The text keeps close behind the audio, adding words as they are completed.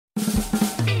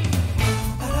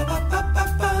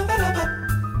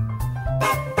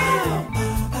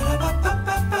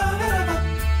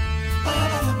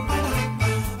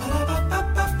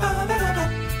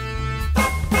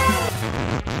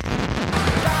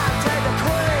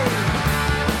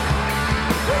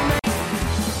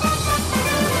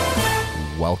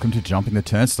welcome to Jumping the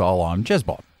Turnstile. I'm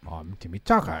Jezbot. I'm Timmy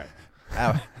Taco.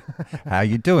 How are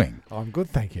you doing? I'm good,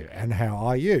 thank you. And how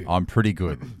are you? I'm pretty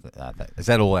good. Is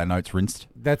that all our notes rinsed?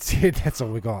 That's it. That's all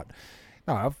we got.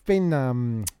 No, I've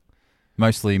been...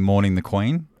 Mostly mourning the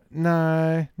Queen?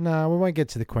 No, we won't get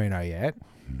to the Queen-O yet.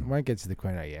 We'll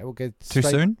get Too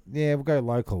soon? Yeah, we'll go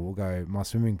local. We'll go my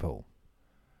swimming pool.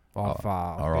 I've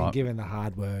been given the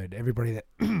hard word. Everybody that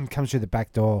comes through the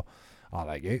back door, oh,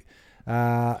 thank you,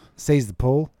 sees the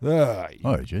pool.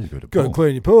 Jeez, good. Got to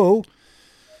clean your pool.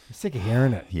 I'm sick of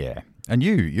hearing it. Yeah. And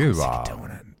you are doing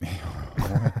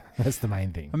it. That's the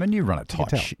main thing. I mean, you run a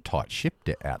tight ship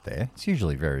out there. It's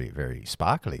usually very, very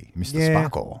sparkly, Mr.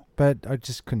 Sparkle. But I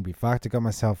just couldn't be fucked. I got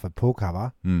myself a pool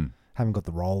cover. Haven't got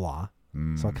the roller,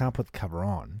 so I can't put the cover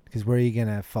on. Because where are you going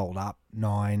to fold up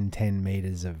 9-10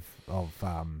 meters of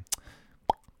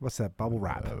what's that, bubble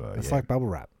wrap? It's like bubble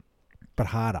wrap, but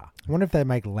harder. I wonder if they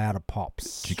make louder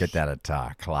pops. Did you get that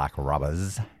at Clark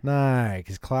Rubbers? No,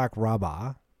 because Clark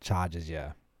Rubber charges you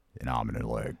an arm and a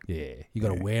leg. Yeah, you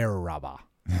got to wear a rubber.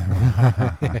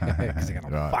 Because they're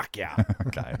going to fuck you.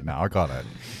 Okay, no, I got it.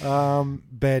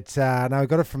 But I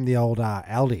got it from the old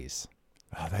Aldi's.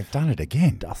 Oh, they've done it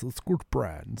again. It's good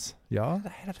brands. Yeah.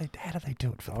 How do they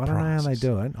do it for the I don't know how they prices?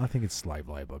 do it. I think it's slave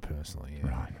labour, personally. Yeah.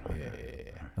 Right.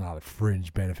 Yeah. Another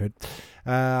fringe benefit.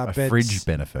 Fridge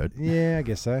benefit. Yeah, I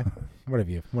guess so. whatever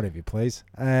you please.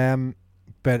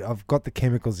 But I've got the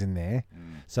chemicals in there,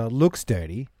 so it looks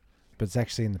dirty, but it's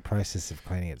actually in the process of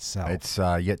cleaning itself. It's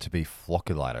yet to be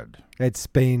flocculated. It's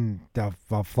been... I've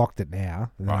flocked it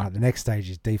now. Right. The next stage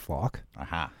is deflock.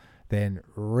 Aha. Then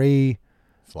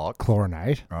Flock.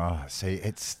 chlorinate. Oh, see,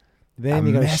 it's... Then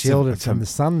you got to shield it from the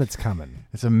sun that's coming.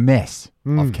 It's a mess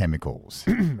of chemicals.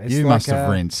 You must have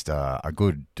rinsed a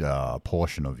good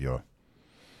portion of your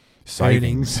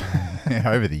savings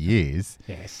over the years.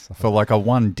 Yes. For like a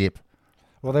one dip.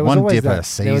 Well, there was always a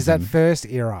season. There was that first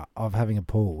era of having a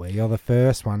pool where you're the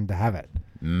first one to have it.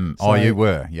 So, you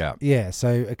were, yeah. Yeah,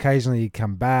 so occasionally you'd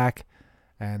come back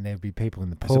and there'd be people in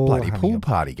the pool. There's a bloody pool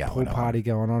party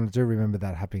going on. I do remember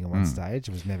that happening at one stage.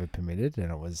 It was never permitted,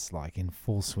 and it was like in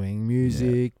full swing.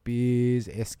 Music, beers,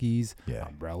 eskies,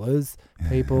 umbrellas,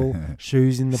 people,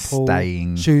 shoes in the pool.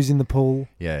 Shoes in the pool.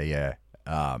 Yeah.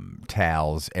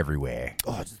 Towels everywhere.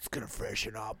 Oh, it's going to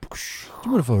freshen up. Do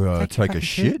you want to take a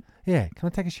shit? Yeah, can I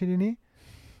take a shit in here?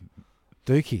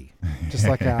 Dookie. Just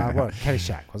like,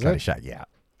 Caddyshack, was it? Caddyshack, yeah.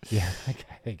 Yeah,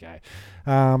 okay, there you go.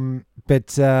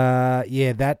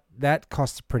 That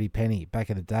cost a pretty penny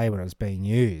back in the day when it was being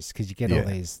used, because you get all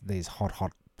these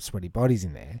hot, sweaty bodies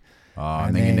in there.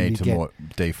 And then you need some more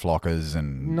deflockers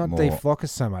and not more... deflockers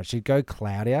so much. You go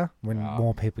cloudier when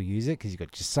more people use it, because you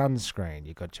got your sunscreen,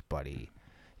 you got your body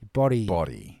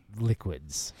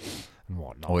liquids and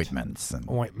whatnot,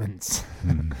 ointments.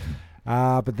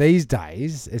 But these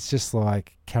days it's just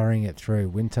like carrying it through.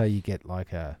 Winter, you get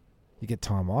you get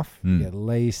time off. You get at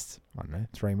least,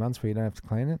 3 months where you don't have to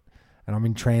clean it. And I'm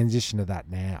in transition to that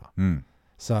now.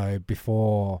 So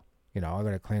before, I got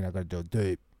to clean, I've got to do a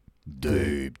deep,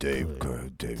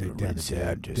 rinse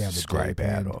out, just scrape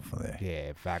out off of there.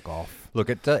 Yeah, back off. Look,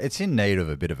 it's in need of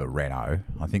a bit of a reno.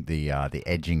 I think the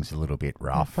edging's a little bit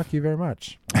rough. Oh, fuck you very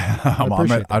much.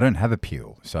 I don't have a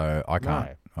peel, so I can't.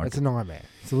 No. It's a nightmare.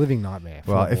 It's a living nightmare.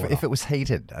 Well, if it was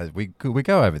heated, we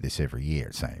go over this every year,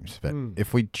 it seems. But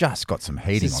if we just got some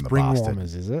heating on the bastard. Spring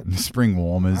warmers, is it? Spring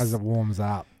warmers. As it warms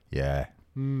up. Yeah.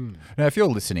 Now, if you're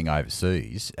listening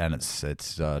overseas and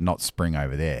it's not spring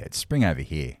over there, it's spring over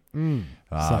here.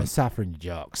 So suffering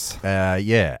jokes.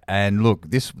 Yeah. And look,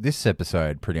 this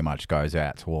episode pretty much goes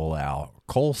out to all our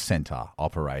call center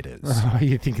operators. Oh,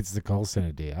 you think it's the call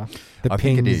center, dear? I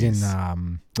think it is.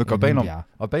 Look, I've been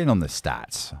on the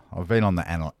stats. I've been on the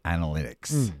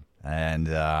analytics, and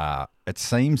it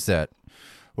seems that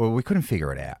we couldn't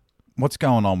figure it out. What's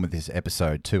going on with this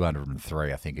episode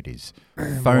 203? I think it is.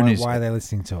 Why are they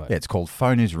listening to it? Yeah, it's called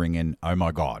Phone is Ringing. Oh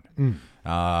my God! And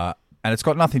it's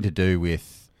got nothing to do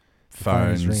with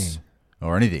phones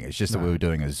or anything. It's just that we were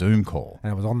doing a Zoom call,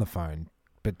 and it was on the phone,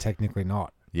 but technically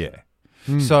not. Yeah.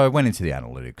 So I went into the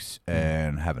analytics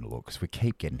and having a look, because we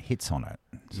keep getting hits on it.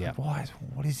 So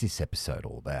what is this episode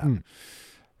all about?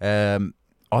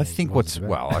 I think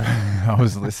I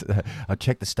was listening. I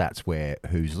checked the stats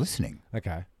who's listening.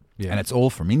 Okay. Yeah. And it's all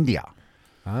from India.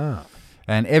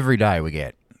 And every day we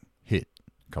get a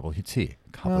couple of hits here,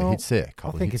 a couple of hits there, a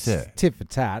couple of hits there. I think it's tit for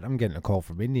tat. I'm getting a call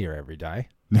from India every day.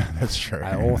 That's true.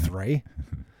 Or 3.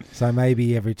 So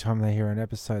maybe every time they hear an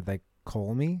episode, they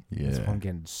call me. Yeah. That's why I'm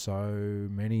getting so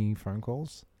many phone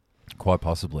calls. Quite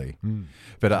possibly.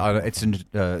 But it's an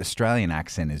Australian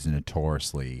accent is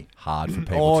notoriously hard for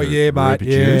people to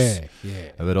reproduce.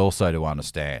 Yeah. But also to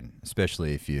understand,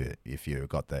 especially if you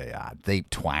got the deep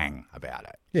twang about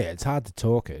it. Yeah, it's hard to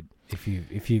talk it. If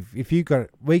you got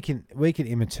it, we can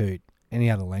imitate any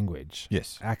other language.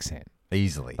 Yes. Accent.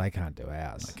 Easily. They can't do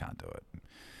ours. They can't do it.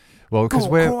 Well, because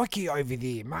we're crikey over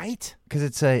there, mate. Because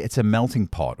it's a melting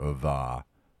pot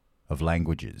of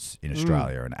languages in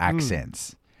Australia and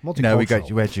accents. You know, you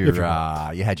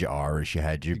had your Irish, you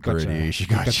had your British, you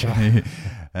got your,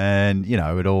 and you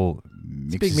know it all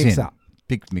mixes big mix in. up.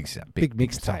 Big mix up. Big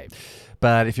mixtape.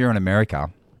 But if you're in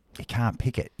America, you can't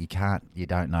pick it. You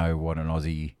don't know what an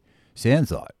Aussie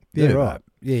sounds like. Yeah, right.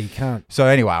 Yeah, you can't. So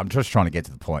anyway, I'm just trying to get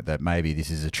to the point that maybe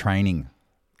this is a training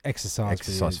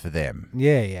exercise for them.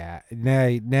 Yeah. Now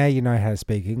you know how to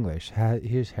speak English.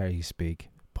 Here's how you speak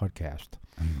podcast.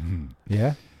 Mm-hmm.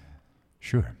 Yeah?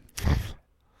 Sure.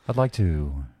 I'd like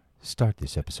to start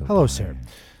this episode. Hello, sir.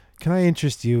 Can I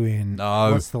interest you in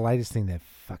what's the latest thing they're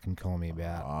fucking calling me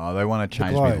about? Oh, they want to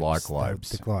change me like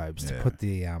globes. The globes to put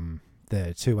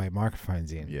the two-way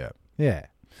microphones in. Yeah. Yeah.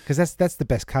 Because that's the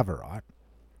best cover, right?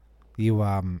 You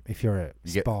if you're a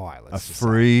spy, let's a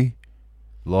free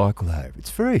like globe. It's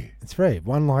free. It's free.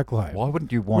 One like globe. Why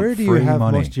wouldn't you want free money? Where do you have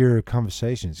most of your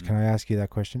conversations? Can I ask you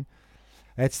that question?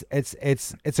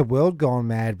 It's a world gone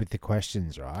mad with the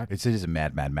questions, right? It is a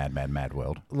mad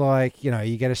world. Like, you know,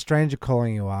 you get a stranger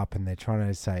calling you up and they're trying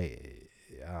to say,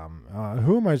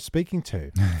 who am I speaking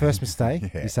to? First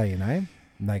mistake, you say your name,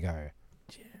 and they go,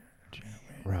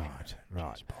 right.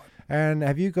 And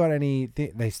have you got any?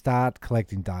 They start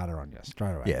collecting data on you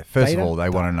straight away. Yeah. First of all, they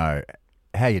want to know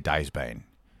how your day's been.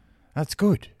 That's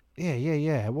good.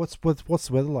 Yeah. What's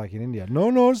the weather like in India?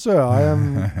 No, sir. I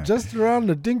am just around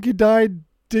the dinky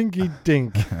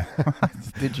dink.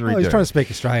 He's trying to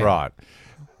speak Australian. Right.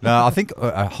 No, I think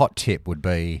a hot tip would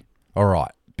be, all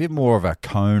right, a bit more of a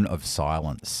cone of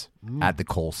silence at the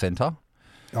call centre.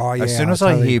 Oh yeah. As soon as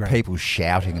I hear people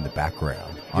shouting in the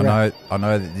background, I know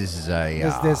that this is a.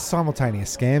 There's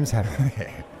simultaneous scams happening.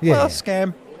 Yeah. Well,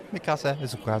 scam. Mikasa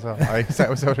is that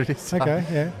what it is? Okay.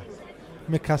 Yeah.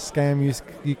 Mikas scam.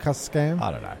 You cuss scam.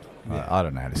 I don't know. Yeah. I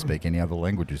don't know how to speak any other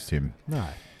languages, Tim. No,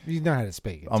 you know how to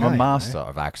speak Italian. I'm a master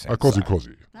of accents.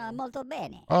 Così. Molto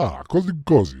bene.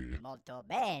 Così. Molto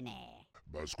bene.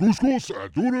 Bascuscos,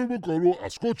 adure bocolo,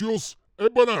 ascotios, e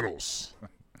bananos.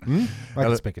 I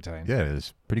can speak Italian. Yeah,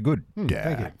 it's pretty good.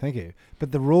 Yeah. Thank you.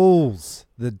 But the rules,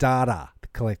 the data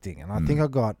collecting, and I think I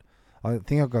got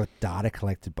data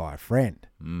collected by a friend.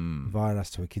 Invited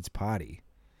us to a kid's party.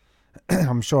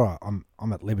 I'm sure I'm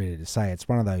at liberty to say it's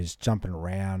one of those jumping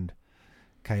around,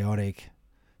 chaotic,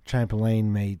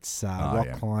 trampoline meets rock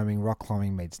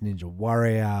climbing meets Ninja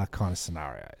Warrior kind of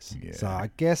scenarios. Yeah. So I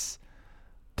guess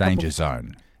danger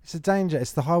zone. It's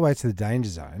It's the highway to the danger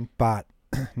zone, but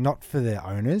not for the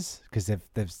owners because they've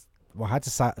had to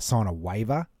sign a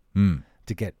waiver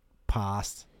to get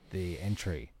past the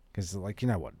entry because like you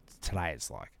know what today it's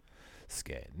like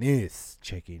scan this,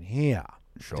 check in here.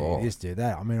 Sure. Do this, do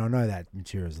that. I mean, I know that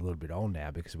material is a little bit old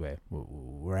now because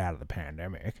we're out of the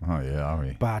pandemic. Oh yeah, are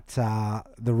we? But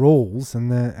the rules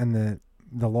and the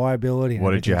liability.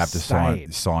 What did you have to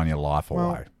sign your life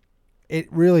away? It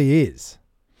really is.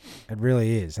 It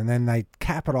really is. And then they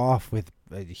cap it off with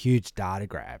a huge data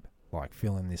grab, like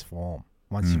fill in this form.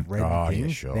 Once you've read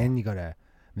the thing, then you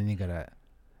gotta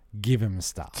give them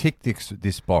stuff. Tick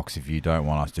this box if you don't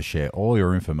want us to share all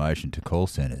your information to call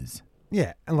centers.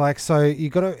 Yeah, and like so, you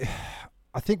got to.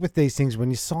 I think with these things, when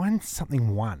you sign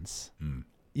something once,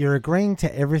 you're agreeing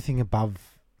to everything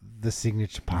above the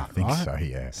signature part. I think right? so.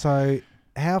 Yeah. So,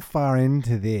 how far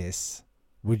into this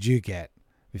would you get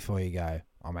before you go?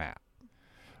 I'm out.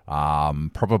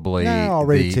 Probably. No, I'll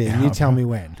read it to you. You tell me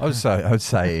when. I would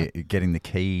say getting the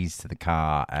keys to the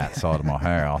car outside of my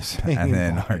house, and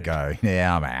then I go.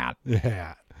 Yeah, I'm out.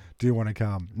 Yeah. Do you want to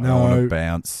come? No. I want to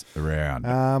bounce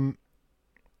around.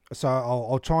 So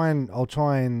I'll try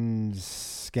and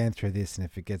scan through this, and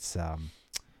if it gets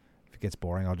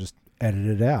boring, I'll just edit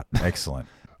it out. Excellent.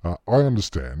 I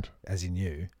understand. As in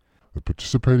you. The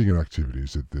participating in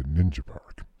activities at the Ninja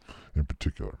Park, in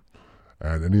particular,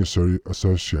 and any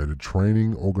associated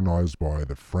training organised by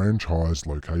the franchise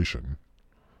location,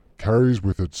 carries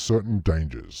with it certain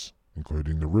dangers,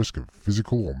 including the risk of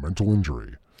physical or mental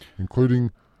injury,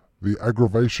 including the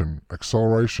aggravation,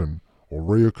 acceleration, or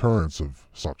reoccurrence of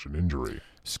such an injury.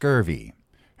 Scurvy,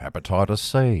 hepatitis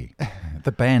C,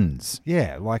 the bends.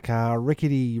 Yeah, like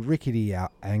rickety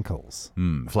ankles.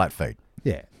 Flat feet.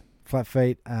 Yeah, flat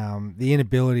feet. The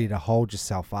inability to hold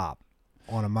yourself up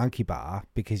on a monkey bar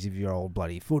because of your old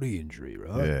bloody footy injury,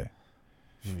 right? Yeah.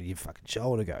 Your fucking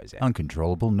shoulder goes out.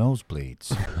 Uncontrollable nosebleeds.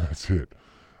 That's it.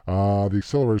 The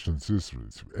acceleration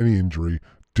systems, any injury,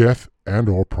 death and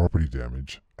or property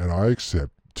damage, and I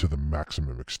accept to the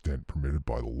maximum extent permitted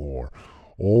by the law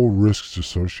all risks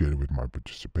associated with my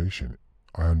participation.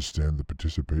 I understand the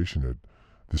participation at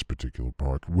this particular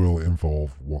park will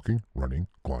involve walking, running,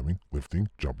 climbing, lifting,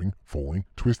 jumping, falling,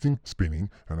 twisting, spinning,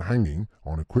 and hanging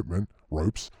on equipment,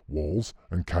 ropes, walls,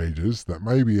 and cages that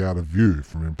may be out of view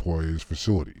from employees'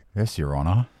 facility. Yes, Your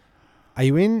Honour. Are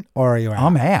you in or are you out?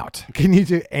 I'm out. Can you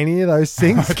do any of those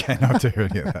things? I cannot do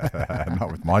any of that.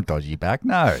 Not with my dodgy back,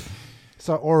 no.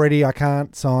 So already I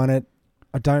can't sign it.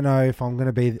 I don't know if I'm going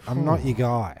to be... I'm not your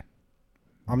guy.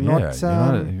 I'm not... you're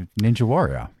not a Ninja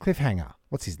Warrior. Cliffhanger.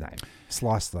 What's his name?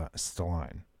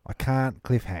 Stallone. I can't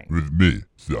cliffhang. With me,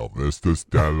 Sylvester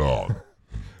Stallone.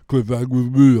 Cliffhang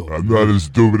with me. I'm not as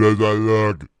stupid as I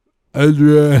look.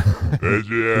 Adrian. Adrian.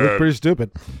 You look pretty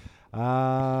stupid.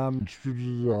 I'm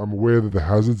aware that the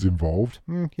hazards involved.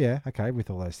 Yeah, okay, with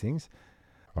all those things.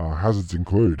 Hazards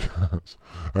include,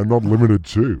 and not limited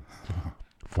to,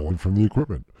 falling from the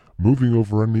equipment, moving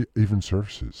over uneven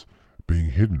surfaces, being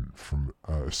hidden from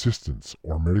assistance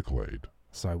or medical aid.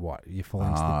 So what? You fall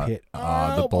into the pit.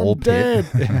 The ball pit.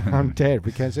 I'm dead.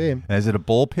 We can't see him. Is it a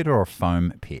ball pit or a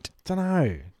foam pit? Don't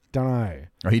know.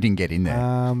 Oh, he didn't get in there.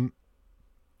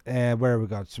 Where have we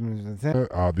got?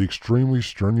 The extremely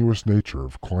strenuous nature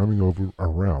of climbing over,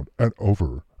 around, and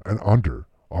over and under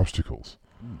obstacles.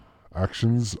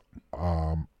 Actions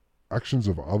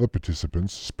of other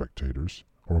participants, spectators,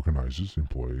 organizers,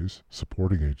 employees,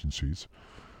 supporting agencies,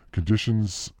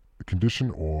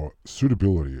 condition or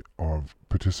suitability of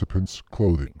participants'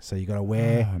 clothing. So you got to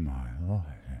wear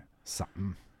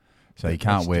something. So you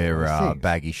can't wear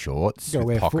baggy shorts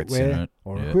with pockets in it.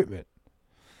 Or equipment.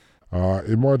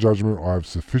 In my judgment, I have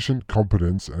sufficient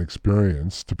competence and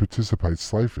experience to participate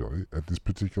safely at this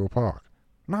particular park.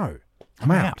 No,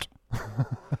 I'm out.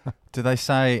 Do they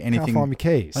say anything? Can't find my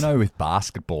keys. I know with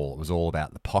basketball, it was all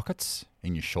about the pockets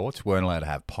in your shorts. You weren't allowed to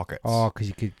have pockets. Oh, because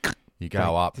you could... You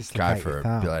go up, go for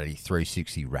a bloody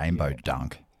 360 rainbow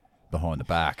dunk behind the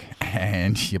back,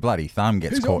 and your bloody thumb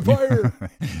gets caught. On fire.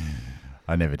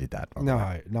 I never did that. No,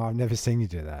 I've never seen you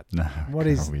do that. No, what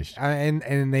is? And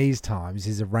in these times,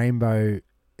 is a rainbow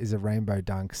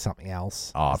dunk something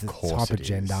else? Oh, of course type of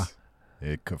gender.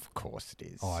 Of course it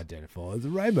is. I identify as a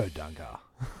rainbow dunker.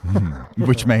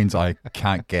 Which means I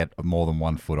can't get more than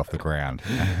 1 foot off the ground.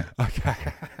 Okay.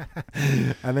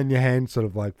 And then your hand sort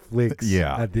of like flicks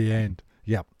at the end.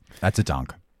 Yep. That's a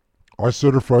dunk. I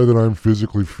certify that I'm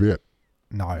physically fit.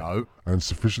 No. And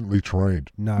sufficiently trained.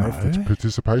 No. For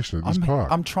participation at this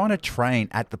park. I'm trying to train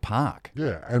at the park.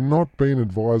 Yeah, and not being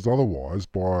advised otherwise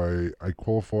by a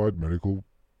qualified medical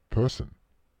person.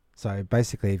 So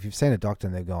basically, if you've seen a doctor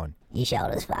and they're going, your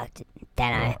shoulder's fucked,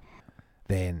 don't I?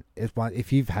 Then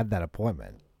if you've had that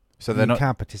appointment, so you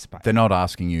can't participate. They're not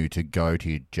asking you to go to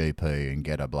your GP and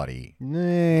get a bloody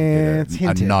a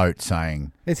note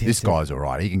saying this guy's all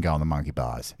right. He can go on the monkey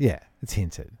bars. Yeah, it's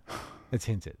hinted. It's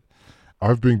hinted.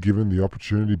 I've been given the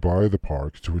opportunity by the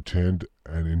park to attend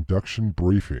an induction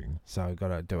briefing. So we've got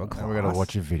to do a class. We've got to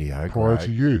watch a video. Prior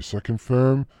to use. I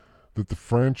confirm that the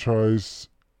franchise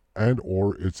and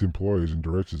or its employees and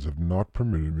directors have not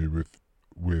permitted me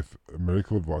with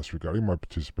medical advice regarding my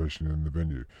participation in the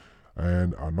venue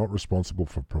and are not responsible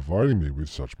for providing me with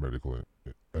such medical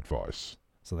advice.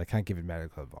 So they can't give you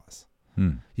medical advice.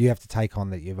 You have to take on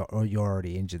that you're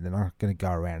already injured. They're not going to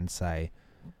go around and say,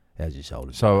 how's your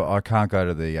shoulder? So I can't go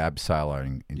to the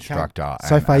abseiler instructor.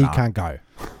 So far you can't go.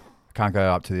 Can't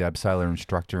go up to the abseiler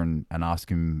instructor and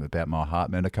ask him about my heart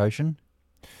medication?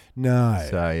 No.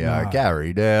 So,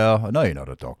 Gary, now, I know you're not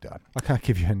a doctor. I can't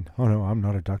give you oh no, I'm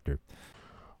not a doctor.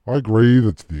 I agree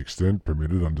that to the extent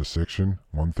permitted under Section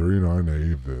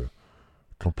 139A of the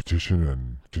Competition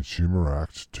and Consumer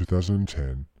Act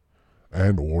 2010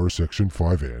 and or Section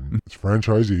 5N, its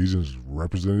franchisees and its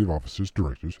representative officers,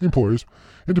 directors, employees,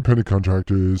 independent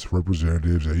contractors,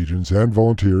 representatives, agents, and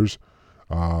volunteers,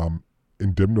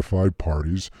 indemnified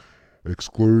parties,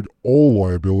 exclude all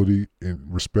liability in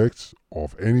respect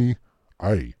of any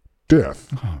A,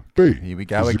 death, B, here we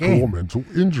go physical again. or mental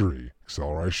injury,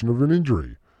 acceleration of an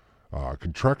injury,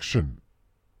 contraction,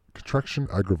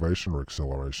 aggravation, or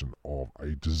acceleration of a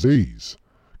disease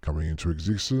coming into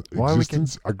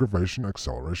existence, aggravation,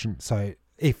 acceleration. So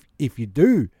if you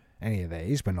do any of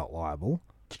these, we're not liable.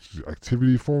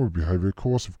 Activity, form of behavior,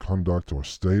 course of conduct, or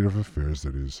state of affairs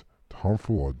that is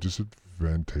harmful or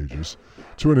disadvantageous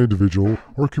to an individual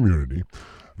or community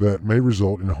that may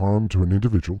result in harm to an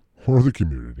individual or the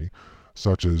community,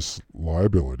 such as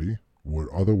liability, would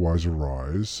otherwise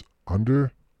arise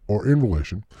under or in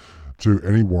relation to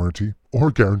any warranty or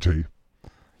guarantee.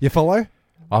 You follow?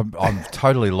 I'm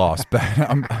totally lost, but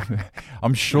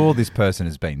I'm sure this person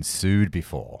has been sued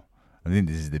before. I think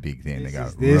this is the big thing.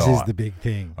 This is the big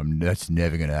thing. That's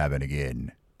never going to happen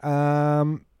again.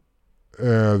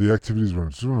 The activities were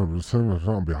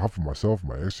on behalf of myself,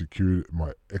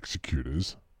 my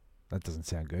executors. That doesn't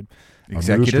sound good.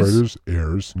 Administrators,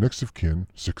 heirs, next of kin,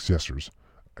 successors.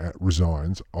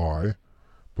 Resigns.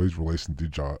 Please release and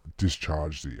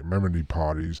discharge the amenity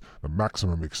parties the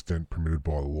maximum extent permitted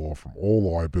by the law from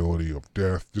all liability of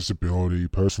death, disability,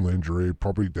 personal injury,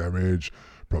 property damage,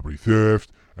 property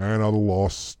theft, and other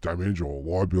loss, damage, or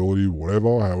liability,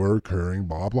 whatever, however occurring,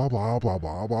 blah, blah, blah, blah,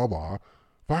 blah, blah, blah.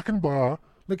 Fucking blah.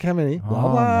 Look how many. Blah,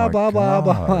 Oh blah, my blah, blah,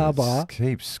 blah, God. blah.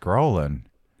 Keep scrolling.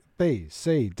 B,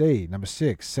 C, D, number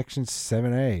 6, section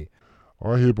 7A.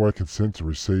 I hereby consent to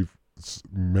receive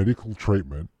medical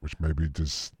treatment which may be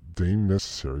deemed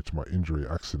necessary to my injury,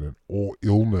 accident, or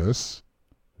illness.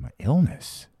 My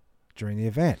illness? During the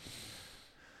event.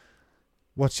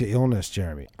 What's your illness,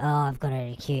 Jeremy? Oh, I've got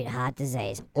an acute heart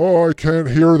disease. Oh, I can't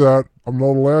hear that. I'm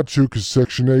not allowed to because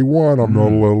Section A1. I'm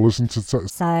not allowed to listen to...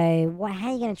 So, how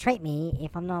are you going to treat me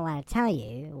if I'm not allowed to tell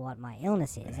you what my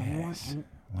illness is? Yes.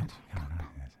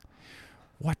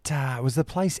 What was the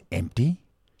place empty?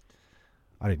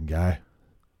 I didn't go.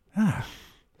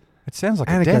 It sounds like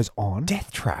And a it goes on.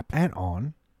 death trap. And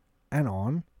on. And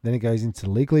on. Then it goes into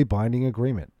legally binding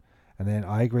agreement. And then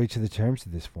I agree to the terms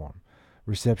of this form.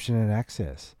 Reception and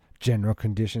access. General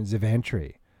conditions of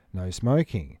entry. No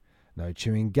smoking. No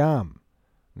chewing gum.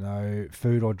 No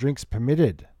food or drinks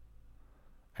permitted.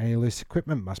 Any loose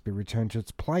equipment must be returned to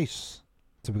its place.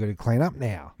 So we've got to clean up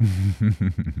now.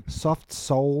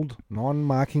 Soft-soled,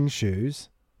 non-marking shoes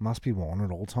must be worn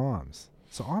at all times.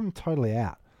 So I'm totally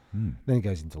out. Then it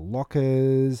goes into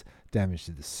lockers, damage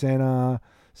to the centre,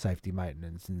 safety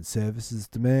maintenance and services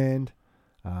demand,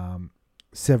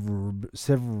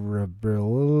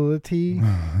 severability,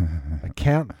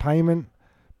 account payment,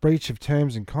 breach of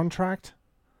terms and contract.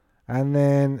 And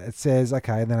then it says,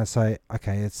 okay, and then I say,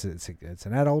 okay, it's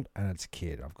an adult and it's a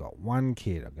kid. I've got one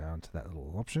kid. I'll go into that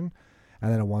little option.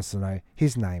 And then it wants to know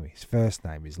his name, his first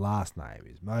name, his last name,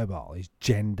 his mobile, his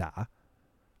gender,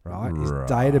 right? His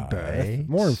date of birth,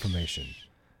 more information.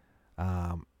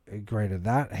 Agree to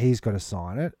that. He's got to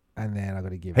sign it. And then I've got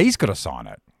to give He's got to sign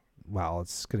it. Well,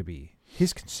 it's going to be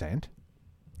his consent,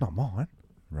 not mine.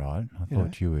 Right. I You know.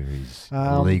 thought you were his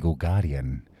Um, legal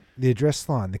guardian. The address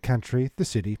line, the country, the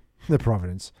city, the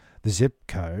province, the zip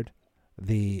code,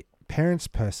 the parent's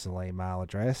personal email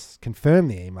address, confirm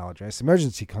the email address,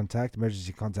 emergency contact's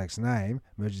name,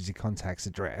 emergency contact's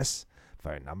address,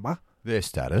 phone number. Their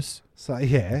status. So,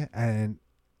 yeah, and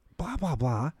blah, blah,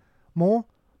 blah. More.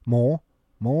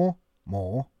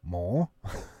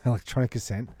 Electronic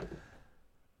consent.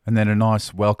 And then a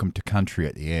nice welcome to country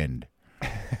at the end.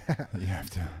 You have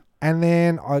to. And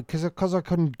then, because I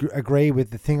couldn't agree with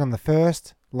the thing on the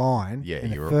first line, Yeah, in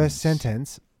the you're first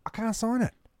sentence, I can't sign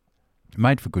it.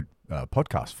 Made for good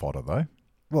podcast fodder, though.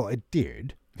 Well, it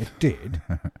did. It did.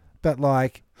 But,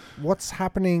 like, what's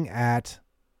happening at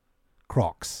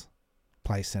Crocs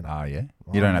Play Centre? Oh, yeah?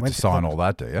 Well, You don't I have to went to sign Crocs. all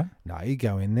that, do you? No, you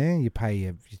go in there, you pay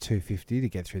your $2.50 to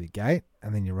get through the gate,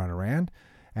 and then you run around.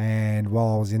 And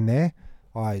while I was in there,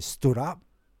 I stood up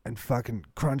and fucking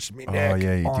crunched me neck. Oh,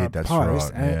 yeah, you on did. a That's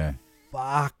post, right. and Yeah. it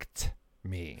fucked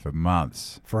me For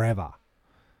months. forever.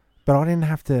 But I didn't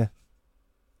have to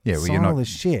Yeah, well, sign you're all not this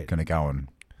shit. going to go and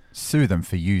sue them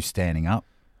for you standing up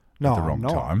No, at the wrong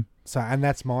I'm not. time. So, and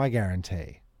that's my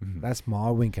guarantee. Mhm. That's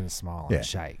my wink and a smile and Yeah.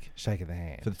 a shake of the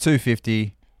hand. For the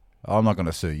 $2.50, I'm not going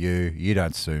to sue you. You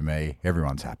don't sue me.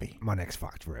 Everyone's happy. My neck's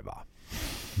fucked forever.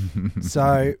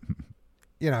 So,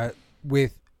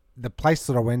 with the place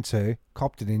that I went to,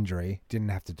 copped an injury, didn't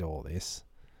have to do all this.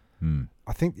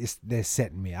 I think they're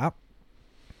setting me up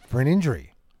for an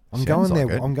injury. I'm Sounds going there.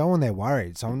 like it. I'm going there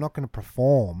worried, so I'm not going to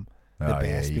perform the Oh, yeah,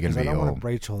 best you're because gonna I be don't want all- to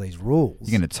breach all these rules.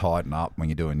 You're going to tighten up when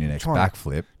you're doing your next Trying to-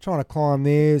 backflip. Trying to climb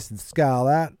this and scale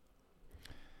that.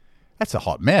 That's a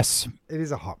hot mess. It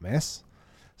is a hot mess.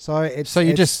 So it's So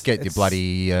you just get your it's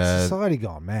bloody... society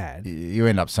gone mad. you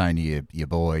end up saying to your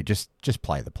boy, just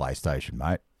play the PlayStation,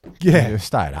 mate. Yeah,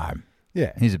 Stay at home.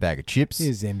 yeah. Here's a bag of chips.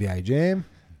 Here's NBA Jam.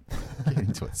 Get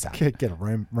into it, son. Get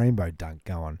a rainbow dunk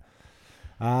going.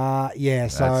 Yeah.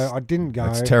 So That's- I didn't go.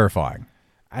 That's terrifying.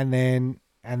 And then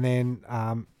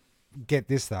get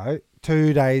this though.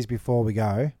 2 days before we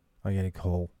go, I get a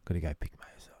call. Got to go pick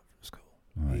Maze up from school.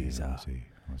 Oh, He's yeah, what's he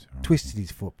wrong? twisted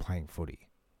his foot playing footy.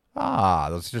 I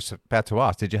was just about to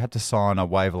ask, did you have to sign a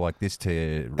waiver like this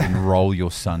to enroll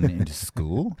your son into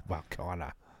school? Well, kind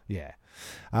of, yeah.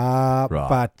 Right.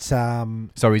 But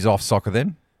So he's off soccer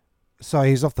then? so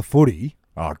he's off the footy.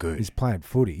 Oh, good. He's playing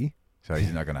footy. So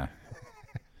he's not gonna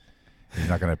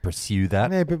pursue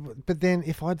that. Yeah, but then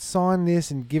if I'd signed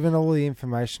this and given all the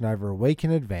information over a week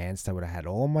in advance, they would have had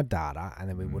all my data, and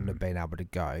then we wouldn't have been able to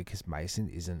go because Mason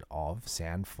isn't of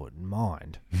sound foot and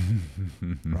mind,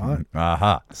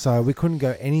 right? So we couldn't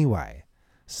go anyway.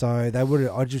 So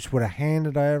I just would have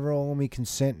handed over all my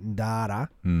consent and data.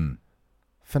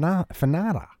 For nada. For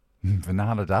nada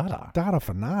data. Data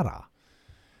for nada.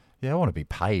 Yeah, I want to be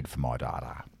paid for my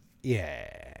data. Yeah,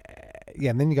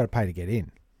 and then you got to pay to get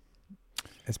in.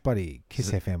 It's bloody Kiss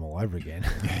FM all over again.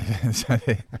 So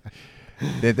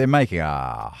they're making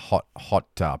a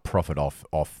hot profit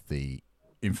off the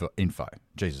info.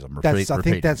 Jesus, I'm repeating. I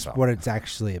think that's what it's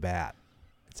actually about.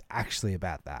 It's actually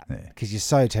about that because you're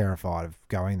so terrified of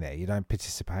going there, you don't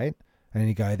participate, and then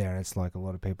you go there and it's like a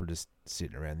lot of people just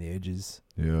sitting around the edges,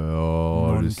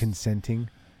 non-consenting.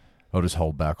 I'll just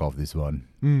hold back off this one.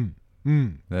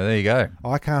 There you go.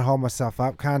 I can't hold myself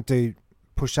up. Can't do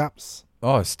push-ups.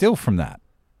 Oh, still from that.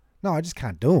 No, I just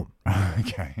can't do them.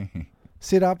 Okay.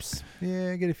 Sit-ups,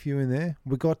 yeah, get a few in there.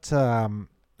 We got to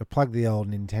plug the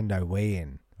old Nintendo Wii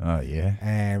in. Oh, yeah.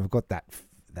 And we've got that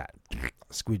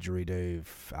squidgery-doo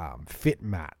fit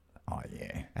mat. Oh,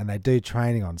 yeah. And they do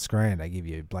training on screen. They give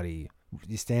you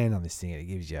you stand on this thing and it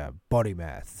gives you body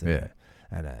mass and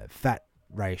a fat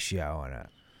ratio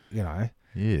and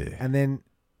Yeah. And then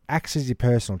acts as your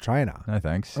personal trainer. No,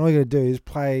 thanks. And all you got to do is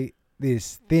play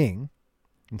this thing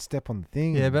and step on the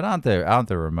thing. Yeah, but aren't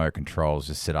the remote controls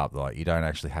just set up like you don't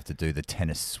actually have to do the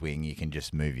tennis swing? You can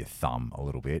just move your thumb a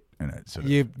little bit, and it's sort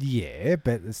of yeah,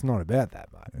 but it's not about that,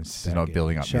 mate. It's not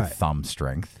building up your thumb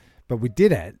strength. But we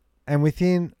did it, and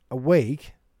within a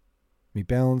week, my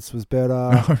balance was better.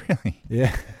 Oh, really?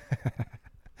 Yeah,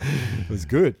 it was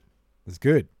good.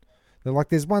 They're like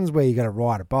there's ones where you got to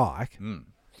ride a bike, and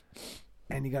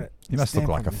you got to. You must look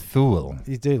like a fool.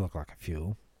 You do look like a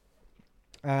fool.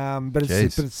 But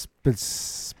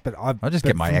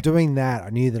doing that, I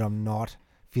knew that I'm not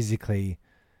physically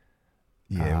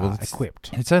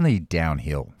equipped. It's only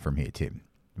downhill from here, Tim,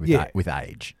 with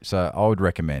age. So I would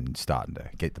recommend starting to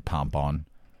get the pump on.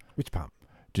 Which pump?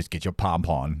 Just get your pump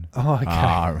on. Oh,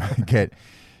 okay.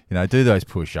 Do those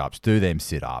push-ups, do them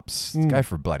sit-ups, go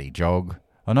for a bloody jog.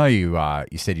 I know you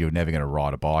said you were never going to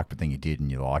ride a bike, but then you did and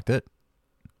you liked it.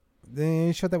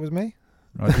 You sure that was me?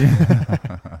 I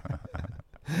did.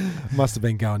 Must have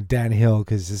been going downhill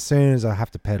because as soon as I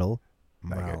have to pedal,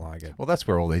 I don't like it. Well, that's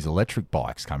where all these electric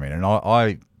bikes come in, and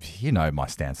I my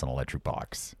stance on electric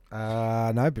bikes.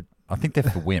 No, but I think they're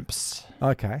for wimps.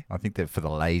 Okay. I think they're for the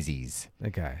lazies.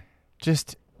 Okay.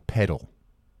 Just pedal.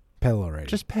 Pedal already.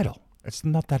 Just pedal. It's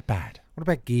not that bad. What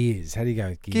about gears? How do you go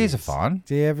with gears? Gears are fine.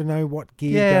 Do you ever know what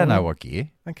gear? Yeah, I know what gear.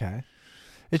 Okay.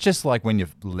 It's just like when your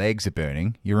legs are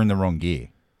burning, you're in the wrong gear.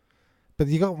 But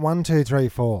you got 1, 2, 3,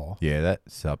 4. Yeah,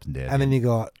 that's up and down. And then you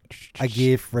got a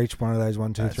gear for each one of those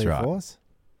 1, 2, 3, 4s.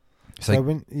 So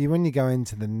when you go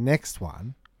into the next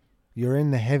one, you're in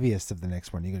the heaviest of the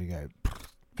next one. You got to go.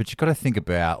 But you got to think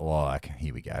about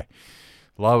here we go.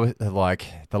 Lower, like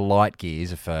the light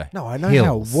gears are for No, I know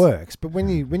hills. how it works. But when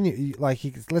you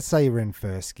let's say you're in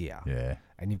first gear. Yeah.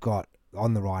 And you've got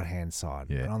on the right hand side.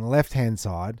 Yeah. And on the left hand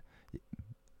side.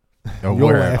 Or your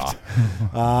wherever.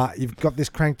 left, you've got this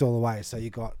cranked all the way, so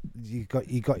you got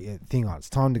your thing on. It's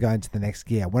time to go into the next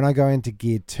gear. When I go into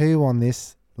gear 2 on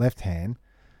this left hand,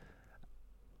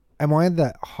 am I in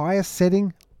the highest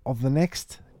setting of the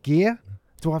next gear?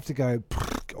 Do I have to go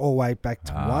all the way back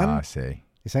to 1? I see.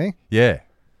 You see? Yeah.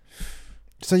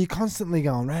 So you're constantly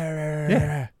going.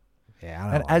 Yeah.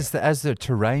 Yeah. And as the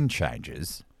terrain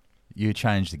changes, you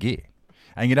change the gear.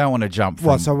 And you don't want to jump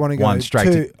from so I want to go 1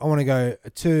 straight to... I want to go a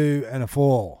 2 and a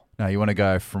 4. No, you want to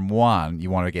go from 1, you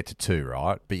want to get to 2,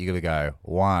 right? But you got to go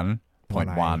 1,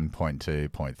 0.1, 0.2,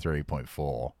 0.3,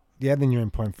 0.4. Yeah, then you're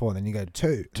in 0.4. Then you go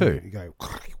 2. 2. You go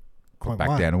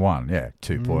back down to 1. Yeah,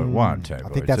 2.1, 2.2. I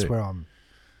think that's where I'm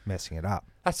messing it up.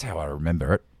 That's how I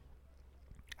remember it.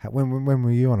 When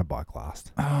were you on a bike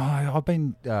last? I've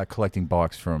been collecting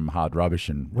bikes from Hard Rubbish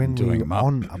and when doing them up.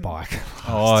 On a bike?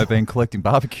 I've been collecting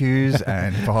barbecues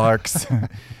and bikes.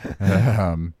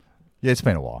 Yeah, it's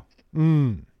been a while.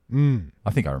 I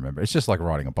think I remember. It's just like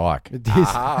riding a bike. It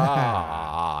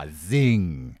is.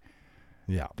 Zing.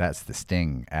 Yeah. That's the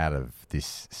sting out of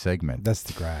this segment. That's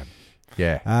the grab.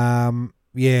 Yeah.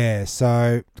 Yeah,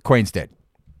 so... The Queen's dead.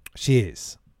 She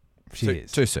is. She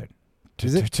is. Too soon.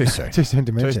 Is it? Too soon. Too soon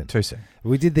to mention. Too soon.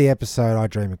 We did the episode I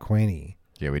Dream of Queenie.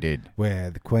 Yeah, we did. Where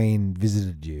the Queen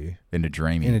visited you In a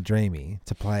dreamy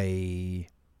to play.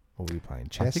 What were we playing?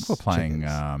 Chess. I think we're playing.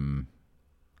 Checkers?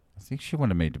 I think she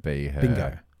wanted me to be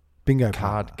her Bingo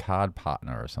card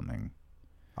partner or something.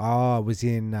 Oh, it was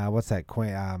in what's that?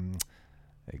 Queen.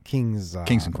 Kings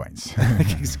and Queens.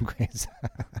 Kings and Queens.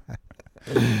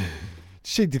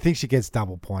 Do you think she gets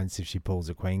double points if she pulls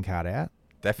a Queen card out?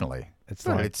 Definitely.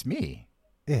 It's me.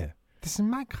 Yeah. This is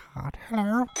my card.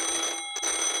 Hello.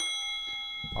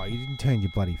 Oh, you didn't turn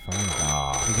your bloody phone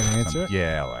off. Oh, you going to answer it?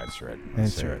 Yeah, I'll answer it.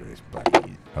 Answer it. This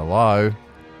bloody... Hello?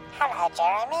 Hello,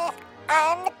 Jeremy.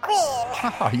 I am the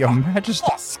Queen. Oh, Your Majesty.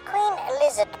 Yes, Queen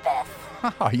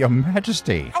Elizabeth. Oh, Your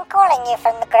Majesty. I'm calling you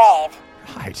from the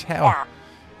grave. Right, Yeah,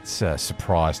 It's a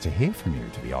surprise to hear from you,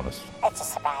 to be honest. it's a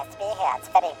surprise to be here. It's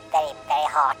very, very, very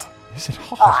hot. Is it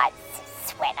hot? Oh, I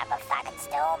sweat up a fucking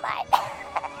storm, mate.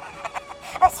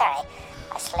 Oh, sorry.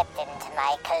 I slipped into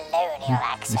my colonial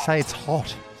accent. You say it's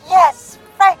hot. Yes,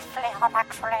 frightfully hot,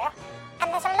 actually.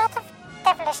 And there's a lot of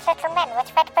devilish little men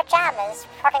with red pajamas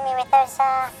prodding me with those,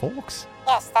 Forks?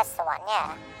 Yes, that's the one,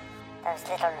 yeah. Those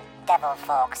little devil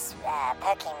forks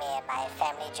poking me in my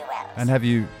family jewels. And have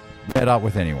you met up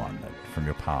with anyone from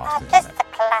your past? Just the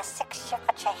classics. You've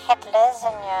got your Hitlers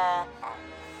and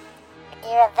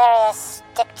your various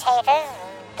dictators,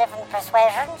 different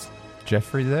persuasions.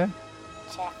 Jeffrey there?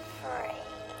 Jeffrey.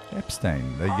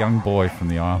 Epstein, the young boy from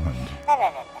the island.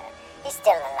 No. He's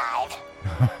still alive.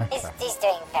 He's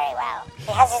doing very well.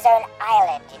 He has his own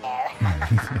island, you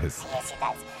know. Yes. Yes, he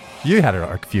does. You had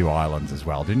a few islands as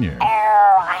well, didn't you?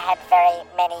 Oh, I had very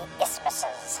many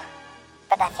isthmuses.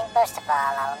 But I think most of all,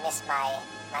 I'll miss my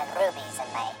rubies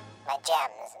and my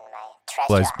gems and my treasure.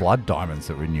 Those blood diamonds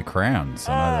that were in your crowns.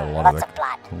 I know that a lot lots of of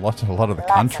blood. a lot of the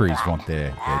Lots of countries blood. want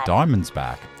their diamonds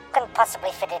back. Couldn't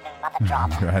possibly fit in another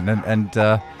drop. And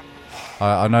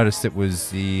I noticed it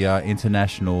was the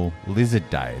International Lizard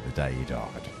Day, the day you died.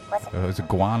 Was it? It was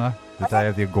iguana, the Was day it?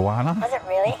 of the iguana. Was it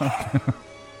really?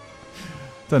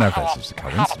 Don't know if that's just a I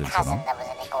had a coincidence or cousin not. that was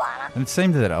an iguana. And it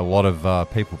seemed that a lot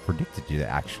of people predicted your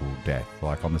actual death.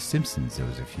 Like on The Simpsons, there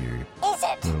was a few Is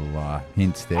it? little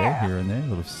hints there, here and there,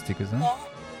 little stickers there. Yeah.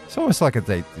 It's almost like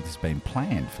it's been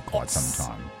planned for quite some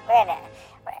time.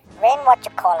 We're in what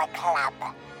you call a club.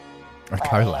 A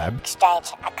where we collab. exchange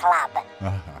a club.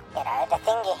 Uh-huh. You know, the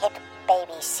thing you hit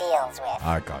baby seals with.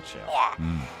 I gotcha. Yeah.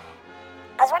 Mm.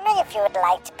 I was wondering if you would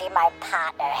like to be my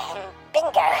partner in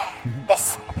bingo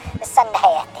this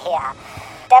Sunday at the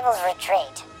Devil's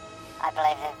Retreat, I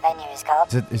believe the venue is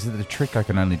called. Is it the trick I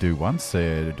can only do once?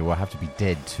 Do I have to be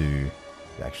dead to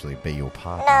actually be your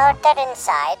partner? No, dead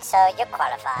inside, so you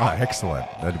qualify. Oh, excellent.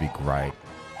 That'd be great.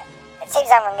 It seems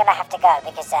I'm going to have to go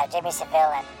because Jimmy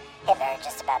Seville and Hitler are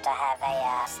just about to have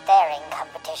a staring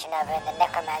competition over in the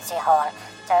necromancy hall.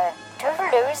 So,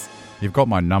 toodaloo. You've got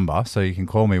my number, so you can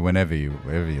call me whenever you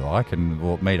like, and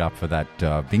we'll meet up for that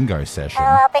bingo session. Oh,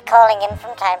 I'll be calling in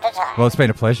from time to time. Well, it's been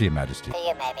a pleasure, Your Majesty. For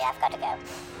you, maybe. I've got to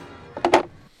go.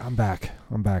 I'm back.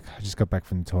 I just got back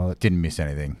from the toilet. Didn't miss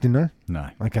anything. Didn't I? No.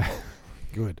 Okay.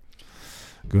 Good.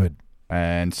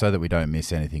 And so that we don't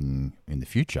miss anything in the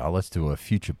future, let's do a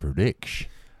future prediction.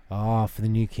 Oh, for the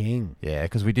new king. Yeah,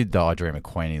 because we did I Dream of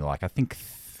Queenie, like, I think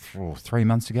 3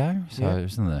 months ago. So Yeah. it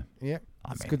was in the... Yep.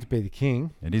 I It's mean, good to be the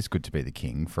king. It is good to be the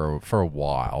king for a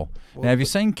while. Well, now, have you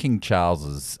seen King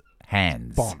Charles's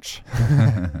hands? Bonch.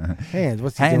 Hands.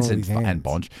 What's he Hands doing with his hands? and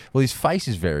Bonch. Well, his face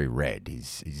is very red.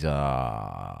 He's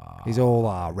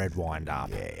all red wined up.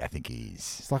 Yeah, I think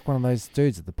he's It's like one of those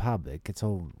dudes at the pub that gets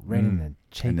all red in the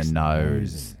cheeks and the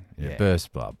nose. and- Yeah, burst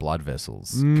blood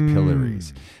vessels,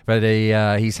 capillaries. But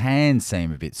his hands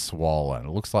seem a bit swollen. It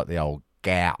looks like the old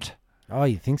gout. Oh,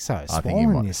 you think so? I think he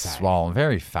Swollen, might you be say? swollen.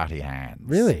 Very fatty hands.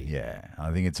 Really? Yeah.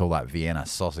 I think it's all that Vienna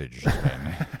sausage. has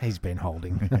been- He's been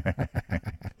holding.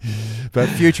 But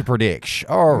future prediction.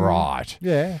 All right.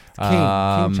 Yeah.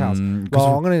 King Charles. 'cause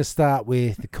Well, I'm going to start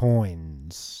with the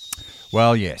coins.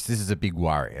 Well, yes, this is a big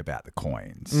worry about the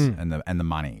coins and the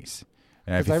monies.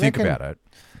 Now, if 'Cause you I think reckon- about it,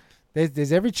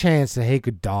 There's every chance that he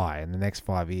could die in the next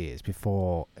 5 years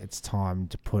before it's time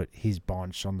to put his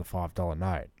bonch on the $5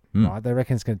 note. Right? They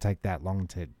reckon it's going to take that long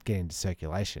to get into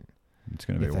circulation it's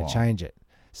going to be if a they while. change it.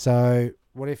 So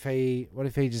what if he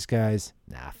just goes,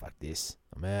 nah, fuck this,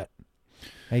 I'm out.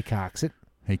 He carks it.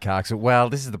 He carks it. Well,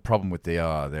 this is the problem with the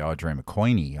I Dream of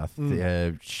Queenie.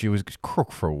 She was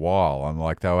crook for a while. I'm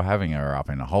like, they were having her up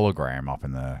in a hologram up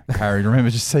in the carriage. Remember,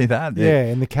 just see that? Yeah,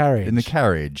 in the carriage. In the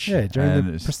carriage. Yeah, during And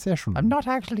the it's, procession. I'm not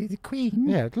actually the queen.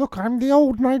 Yeah, look, I'm the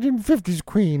old 1950s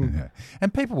queen.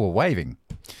 And people were waving.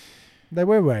 They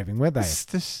were waving, weren't they?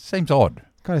 This seems odd.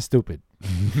 Kind of stupid.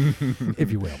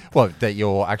 if you will. Well, that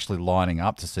you're actually lining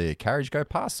up to see a carriage go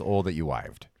past, or that you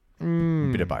waved. A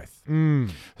bit of both.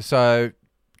 So,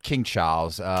 King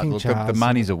Charles. Look, the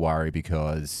money's a worry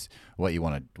because what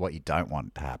you don't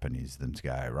want to happen is them to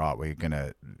go, right, we're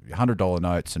gonna $100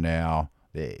 notes are now.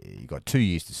 You got 2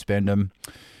 years to spend them,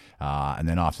 and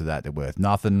then after that they're worth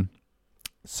nothing.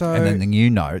 So, and then the new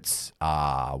notes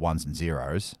are ones and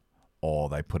zeros, or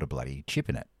they put a bloody chip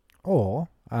in it. Or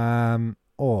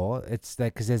it's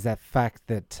that because there's that fact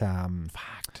that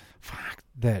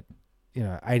that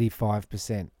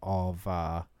 85% of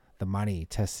the money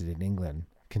tested in England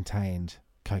contained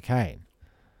cocaine.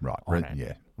 Right.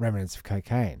 Remnants of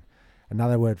cocaine.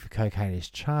 Another word for cocaine is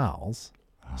Charles.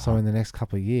 So in the next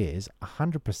couple of years,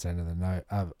 100%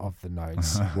 of the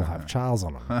notes will have Charles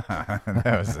on them.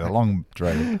 That was a long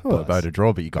bow to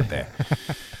draw, but you got there.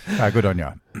 Good on you.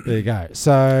 There you go.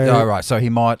 So, right. So he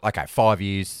might 5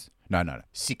 years. No.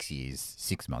 6 years,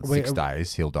 6 months, 6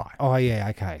 days. He'll die. Oh yeah.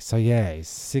 Okay. So yeah,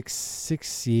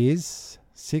 6 years,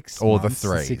 6 or months, the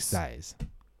 3s. 6 days.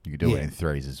 You could do it in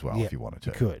 3s as well if you wanted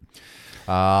to. You could.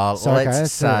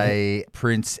 Let's say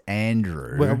Prince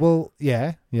Andrew. Well,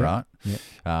 yeah. Right. Yeah.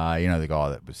 The guy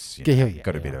that was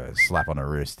got a bit of a slap on the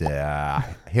wrist.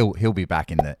 He'll be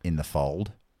back in the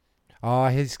fold. Oh,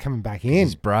 he's coming back in.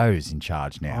 His bro's in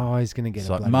charge now. Oh, he's going to get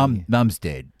a bloody... Mum's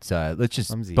dead, so let's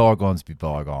just bygones be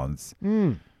bygones.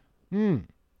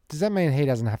 Does that mean he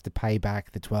doesn't have to pay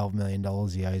back the $12 million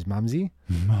he owes Mumsy?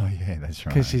 Oh yeah, that's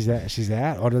right. Because she's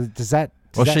out, or does that?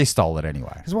 She stole it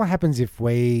anyway. Because what happens if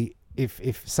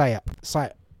say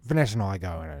Vanessa and I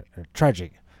go in a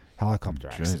tragic helicopter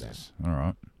accident? All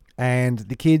right. And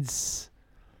the kids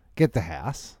get the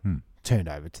house turned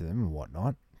over to them and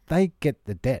whatnot. They get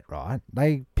the debt, right?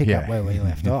 They pick up where we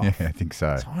left off. Yeah, I think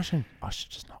so. So I should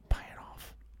just not pay it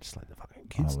off. Just let the fucking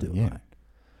kids do it.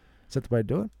 Is that the way to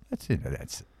do it? That's it.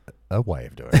 That's a way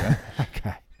of doing it.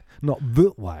 Okay. Not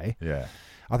the way. Yeah.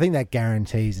 I think that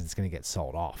guarantees it's going to get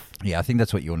sold off. Yeah, I think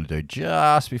that's what you want to do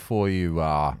just before you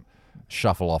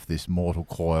shuffle off this mortal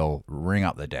coil, ring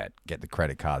up the debt, get the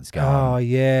credit cards going. Oh,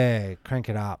 yeah. Crank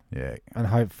it up. Yeah. And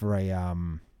hope for a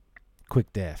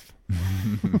quick death.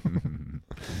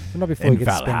 But not before you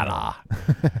get spent.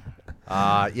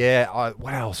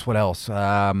 What else?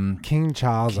 King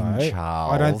Charles.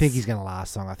 I don't think he's going to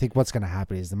last long. I think what's going to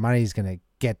happen is the money's going to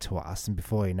get to us, and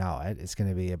before you know it, it's going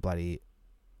to be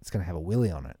it's going to have a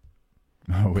Willie on it.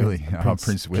 Oh, Willie.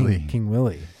 Prince Willie. King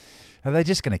Willie. Are they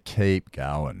just going to keep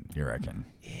going, you reckon?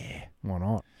 Yeah. Why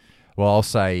not? Well, I'll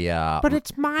say... but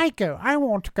it's my go. I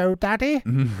want to go, Daddy.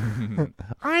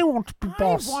 I want to be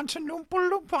boss. I want a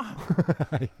Loompa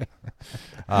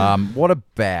Loompa. What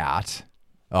about...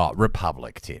 Oh,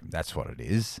 Republic, Tim. That's what it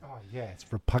is. Oh, yeah.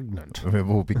 It's repugnant. It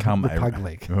will become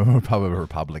Republic. a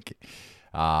Republic.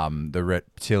 The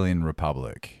Reptilian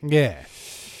Republic. Yeah.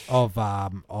 Of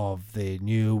the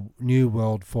New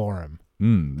World Forum.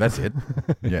 That's it.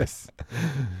 Yes.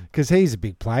 Because he's a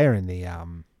big player in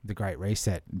the Great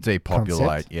Reset. Depopulate,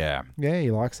 concept. yeah. Yeah,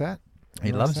 he likes that.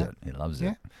 He loves it. He loves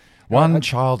it. One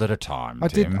child at a time,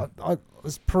 Tim. I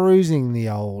was perusing the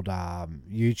old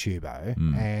YouTuber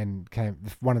and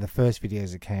one of the first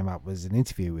videos that came up was an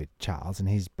interview with Charles, and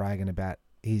he's bragging about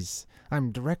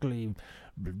I'm directly...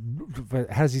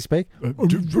 How does he speak?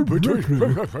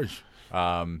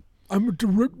 I'm a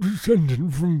direct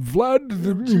descendant from Vlad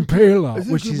the Impaler,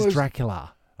 which is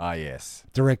Dracula. Ah, yes.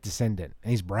 Direct descendant.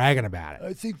 And he's bragging about it.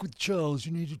 I think with Charles,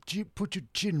 you need to put your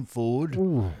chin forward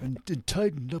and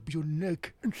tighten up your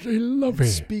neck. And say lovey.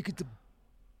 And speak at the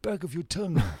back of your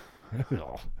tongue.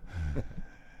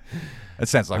 That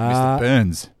sounds like Mr.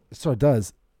 Burns. So it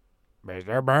does.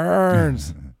 Mr.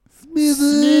 Burns.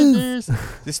 Smithers.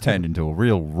 This turned into a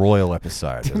real royal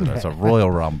episode, isn't it? It's a royal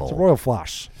rumble. It's a royal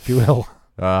flush, if you will.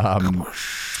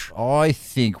 I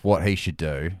think what he should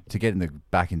do to get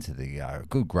back into the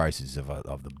good graces of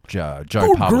the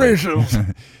Joe public,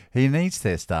 he needs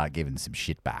to start giving some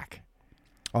shit back.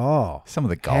 Oh, some of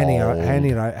the gold,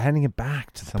 handing it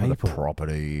back to some the people. of the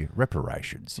property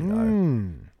reparations. You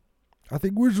know, I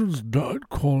think we should start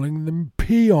calling them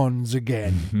peons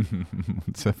again.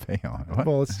 It's a peon. What?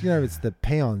 Well, it's the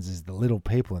peons is the little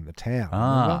people in the town.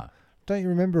 Remember? Don't you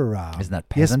remember? Isn't that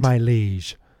peasant? Yes, my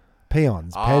liege.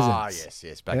 Peons, peasants.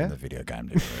 Yes, back in the video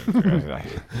game.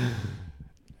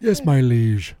 Yes, my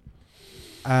liege.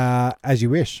 As you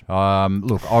wish.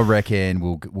 Look, I reckon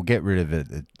we'll get rid of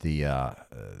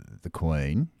the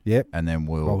Queen. Yep. And then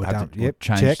we'll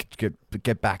change.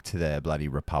 Get back to the bloody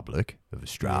Republic of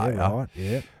Australia. Yeah, right.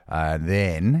 Yep. And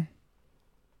then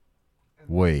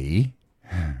we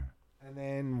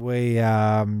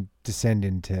descend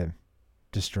into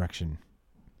destruction.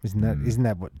 Isn't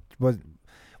that what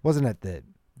wasn't it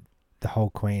the whole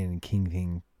Queen and King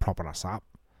thing propping us up,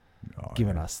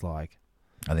 giving us like?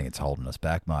 I think it's holding us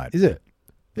back, mate. Is it?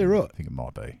 Yeah, right. I think it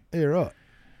might be. Yeah, right.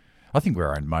 I think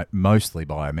we're owned mostly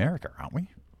by America, aren't we?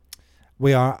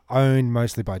 We are owned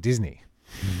mostly by Disney.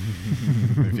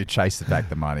 If you chase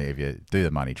the money, if you do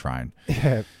the money train.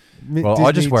 Yeah. Well, Disney,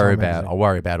 I just worry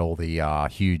about all the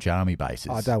huge army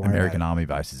bases, don't worry American about army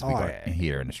bases we got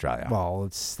here in Australia. Well,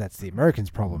 that's the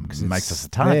Americans' problem because it makes us a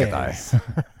target, though.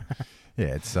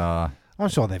 Yeah, it's. I'm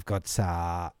sure they've got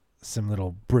some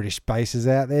little British bases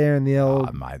out there in the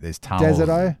old mate. There's tunnels,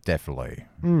 desert, definitely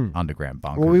underground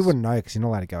bunkers. Well, we wouldn't know because you're not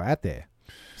allowed to go out there.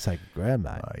 Sacred ground,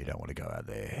 mate. You don't want to go out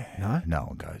there. No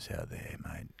one goes out there,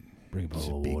 mate. Bring a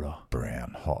bottle of water.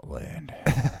 Brown hot land.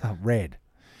 Red,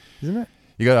 isn't it?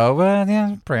 You got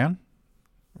brown.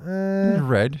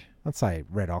 Red. I'd say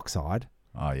red oxide.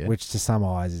 Oh yeah. Which to some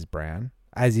eyes is brown,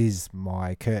 as is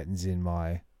my curtains in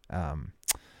my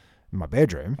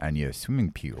bedroom. And your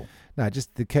swimming pool. No,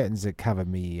 just the curtains that cover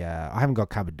me. I haven't got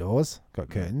cupboard doors. Got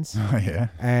curtains. Oh yeah.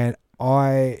 And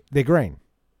they're green.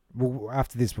 Well,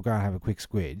 after this, we're going to have a quick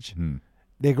squidge.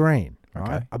 They're green.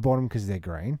 Right? Okay. I bought them because they're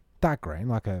green, dark green,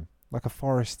 like a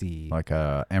foresty, like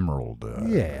a emerald.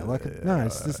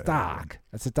 It's dark.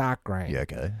 It's a dark green. Yeah,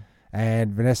 okay.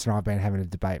 And Vanessa and I have been having a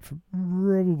debate for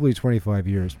probably 25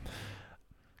 years.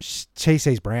 She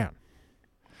sees brown.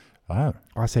 Oh,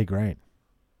 I see green.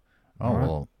 Oh right?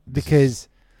 well, because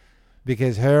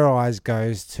her eyes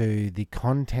goes to the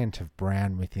content of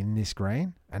brown within this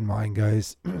green, and mine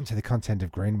goes to the content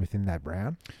of green within that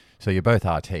brown. So you're both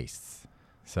artistes.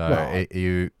 So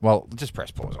just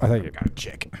press pause. I think you're going to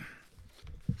check.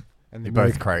 And you're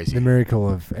both crazy. The miracle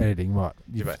of editing, what?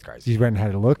 You're both crazy. You went and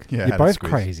had a look? Yeah, you're both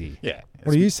crazy. Yeah.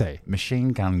 What do you see? Machine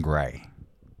gun grey.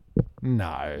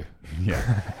 No.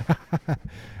 Yeah.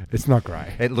 It's not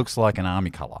grey. It looks like an army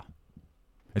colour.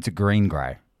 It's a green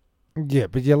grey. Yeah,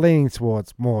 but you're leaning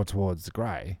more towards the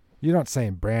grey. You're not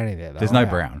seeing brown in there, though. There's no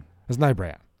brown. There's no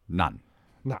brown. None.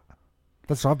 No.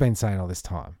 That's what I've been saying all this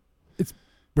time. It's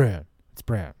brown. It's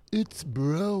brown. It's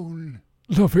brown.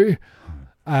 Lovey.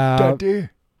 Daddy.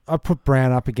 I put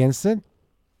brown up against it.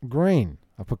 Green.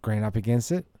 I put green up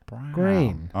against it. Brown.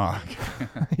 Green. Oh.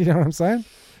 You know what I'm saying?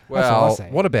 Well,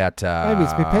 what about maybe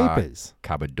it's my peepers.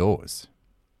 Cupboard doors?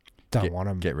 Don't want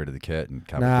them. Get rid of the curtain.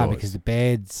 Cupboard doors. Because the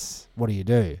beds. What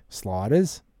do?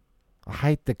 Sliders. I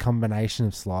hate the combination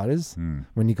of sliders.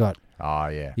 When you got. Oh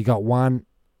yeah. You got one.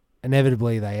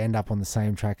 Inevitably, they end up on the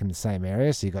same track in the same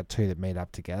area. So you got two that meet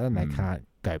up together, and they can't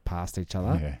go past each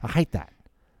other. Yeah. I hate that.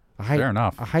 Fair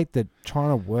enough. I hate trying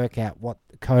to work out what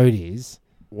the code is.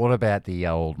 What about the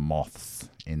old moths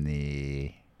in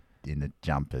the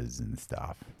jumpers and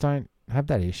stuff? Don't have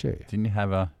that issue. Didn't you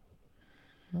have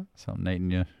something neat in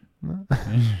your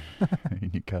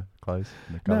in your clothes?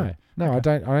 No, I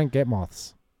don't. I don't get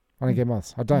moths. I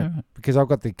don't because I've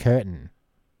got the curtain.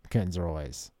 The curtains are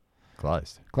always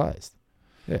closed.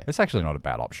 Yeah, it's actually not a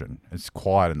bad option. It's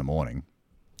quiet in the morning.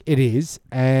 It is,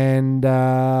 and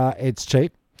it's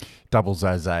cheap. Doubles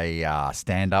as a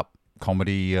stand-up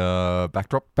comedy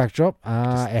backdrop.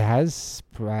 It has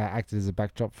acted as a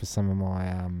backdrop for some of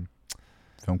my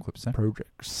film clips there.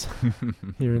 Projects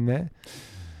here and there.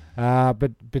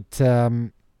 But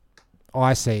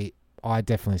I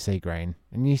definitely see green,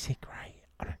 and you see grey.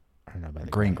 I don't know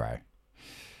about the grey.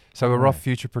 So we're off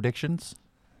future predictions,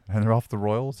 and they're off the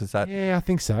Royals. Is that? Yeah, I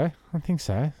think so. Yeah.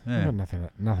 I've got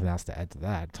nothing else to add to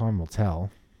that. Time will tell.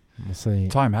 We'll see.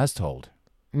 Time has told.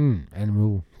 And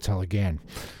we'll tell again.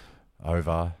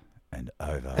 Over and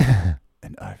over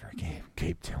and over again.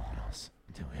 Keep telling us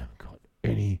until we haven't got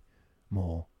any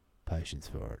more patience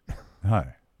for it. No.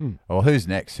 Well, who's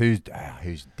next? Who's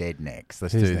dead next?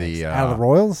 Let's do the out of the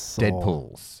Royals.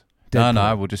 Deadpools. Deadpool.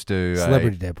 No, we'll just do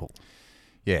Celebrity Deadpool.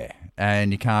 Yeah,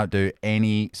 and you can't do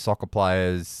any soccer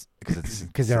players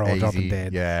because they're all easy. dropping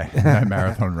dead. Yeah, no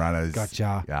marathon runners.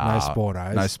 Gotcha. No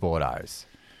sportos.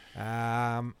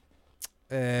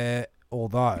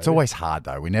 Although it's always hard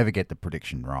though. We never get the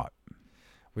prediction right.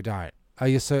 We don't. Oh,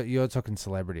 you're talking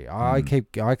celebrity. I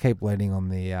keep leaning on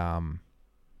the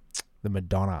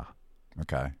Madonna.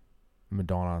 Okay.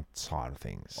 Madonna side of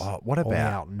things. What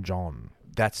about Elton John?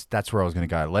 That's where I was going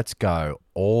to go. Let's go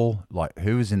all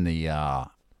who was in the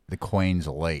Queen's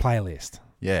Elite playlist.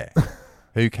 Yeah.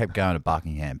 Who kept going to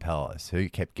Buckingham Palace? Who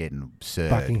kept getting Sir?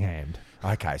 Buckingham.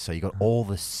 Okay, so you got all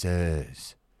the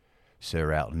Sirs.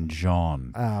 Sir Elton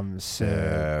John,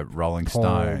 Sir Rolling Paul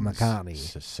Stones, McCartney,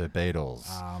 Sir Beatles,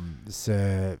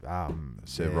 Sir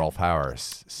Rolf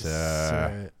Harris,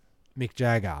 Sir Mick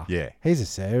Jagger. Yeah. He's a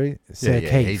Sir. Sir Yeah,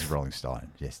 Keith. he's Rolling Stone.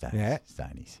 Yeah,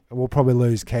 Stonies. We'll probably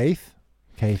lose Keith.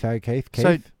 Keith.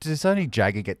 So does only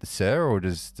Jagger get the Sir, or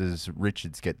does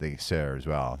Richards get the Sir as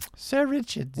well? Sir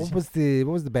Richards. What was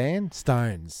the band?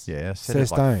 Stones. Yeah, I said Sir it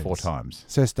Stones. like 4 times.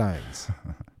 Sir Stones.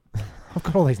 I've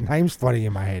got all these names floating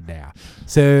in my head now.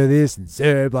 Sir this and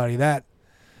Sir bloody that.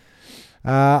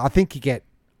 I think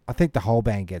the whole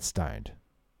band gets stoned.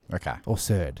 Okay. Or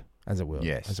Sirred, as it will.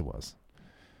 Yes. As it was.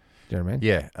 Do you know what I mean?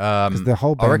 Yeah. Because the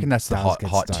whole band I reckon that's the does hot get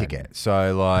stoned. ticket.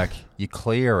 So, like, you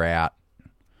clear out,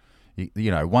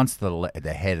 you know, once the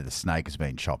head of the snake has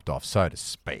been chopped off, so to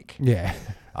speak. Yeah.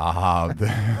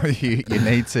 You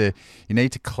need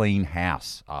to clean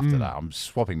house after that. I'm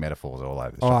swapping metaphors all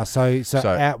over the Oh, show. so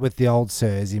out with the old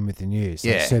Sirs, in with the new. So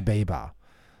Yeah. Sir Bieber.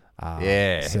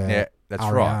 Yeah, that's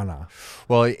Ariana, right.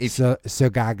 Well, if Sir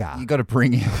Gaga. you got to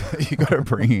bring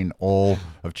in all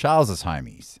of Charles's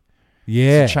homies.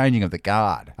 Yeah. It's a changing of the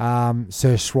guard.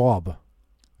 Sir Schwab.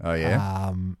 Oh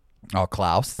yeah.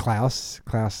 Klaus.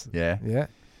 Klaus. Yeah. Yeah.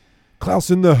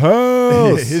 Klaus in the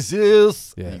house. Yes.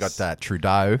 Yes. You got that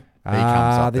Trudeau. He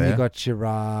comes up then there. you got your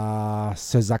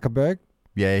Sir Zuckerberg.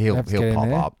 Yeah, he'll Have to get in pop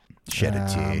there. up, shed a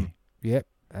tear. Yep.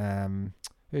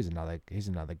 He's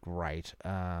another great.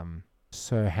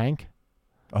 Sir Hank.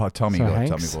 Oh, Tommy Sir Tommy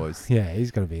Hanks. boys. Yeah, he's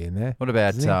got to be in there. What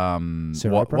about Isn't Sir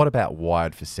Oprah? what about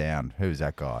Wired for Sound? Who's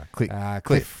that guy?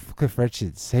 Cliff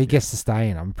Richards. He gets to stay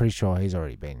in. I'm pretty sure he's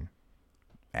already been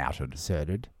Outed.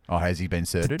 sirted. Oh, has he been Did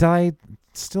sirted? they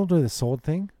still do the sword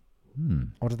thing? Hmm.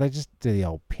 Or did they just do the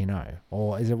old pinno?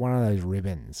 Or is it one of those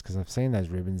ribbons? Because I've seen those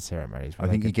ribbon ceremonies. Where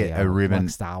I think they you get the a old, ribbon. like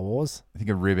Star Wars. I think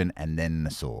a ribbon and then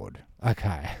the sword.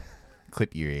 Okay.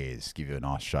 Clip your ears. Give you a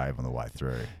nice shave on the way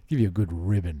through. Give you a good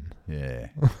ribbon. Yeah.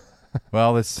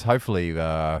 Well, let's hopefully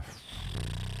I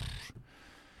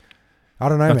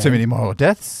don't know, not man. too many more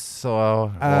deaths or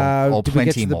did we get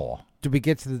plenty to the- more. Did we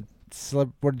get to the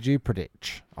what did you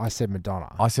predict? I said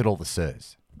Madonna. I said all the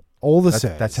sirs. All the That's,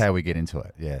 sirs. that's how we get into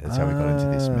it. Yeah, that's how we got into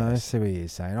this I mess. see what you're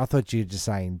saying. I thought you were just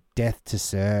saying death to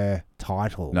Sir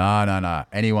title. No.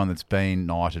 Anyone that's been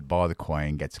knighted by the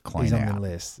Queen gets a clean He's on out. the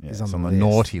list. Yeah, He's it's on on the the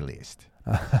list. naughty list.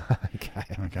 Okay.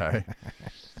 Okay.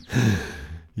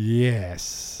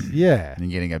 Yes. Yeah. And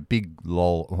you're getting a big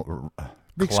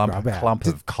Big clump scrub out.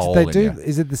 of coal Did in they you.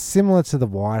 Is it similar to the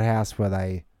White House where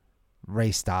they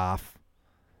restaff?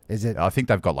 Is it? I think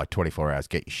they've got like 24 hours.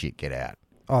 Get your shit, get out,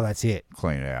 Oh, that's it.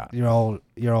 clean it out. Your old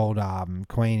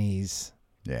Queenies.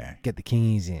 Yeah. Get the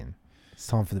kingies in. It's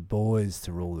time for the boys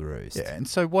to rule the roost. Yeah, and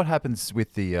so what happens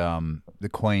with the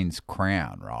Queen's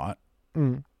crown, right?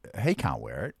 Mm. He can't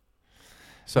wear it.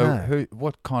 So No.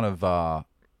 what kind of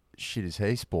shit is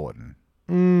he sporting?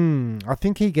 I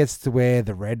think he gets to wear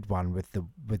the red one with the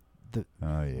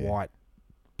Oh yeah, white,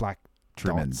 black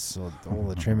trimmings. dots or all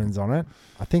the trimmings on it.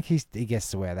 I think he gets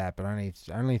to wear that, but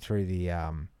only through the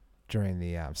during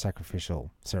the sacrificial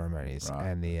ceremonies Right.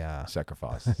 and the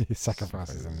Sacrifice.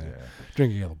 sacrifices and the Yeah.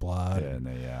 drinking of the blood, Yeah, and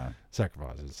the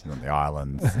sacrifices. on the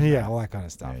islands. Yeah, all that kind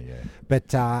of stuff. Yeah.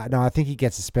 But no, I think he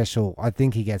gets a special. I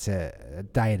think he gets a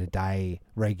day-to-day,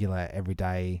 regular,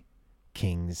 everyday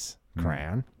king's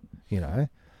crown. You know,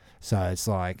 so it's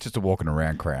like Just a walking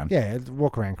around crown. yeah,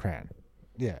 walk around crown.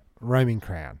 Yeah, roaming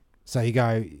crown. So you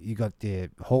got the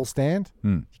hall stand,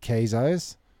 your keys, your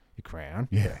crown.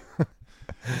 Yeah.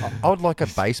 I would like a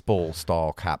baseball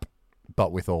style cap,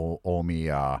 but with all me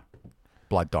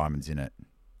blood diamonds in it.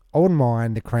 I wouldn't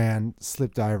mind the crown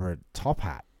slipped over a top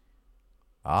hat.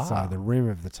 Ah, So the rim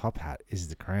of the top hat is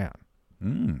the crown.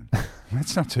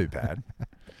 that's not too bad.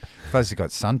 Suppose you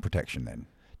got sun protection then.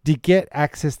 Do you get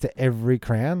access to every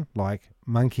crown? Like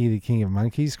Monkey, the King of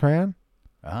Monkeys crown?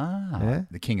 Yeah.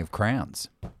 The king of crowns.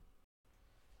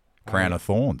 Crown of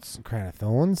thorns. Crown of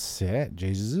Thorns, yeah.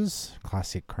 Jesus's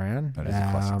classic crown. That is a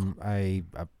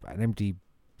classic. An empty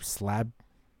slab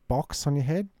box on your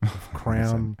head.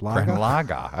 Crown lager. Crown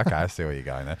lager. Okay, I see where you're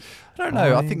going there. I don't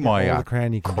know. I think my all the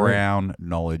crown you can crown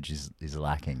knowledge is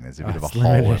lacking. There's a bit of a it's hole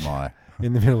in limited. my...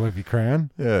 in the middle of your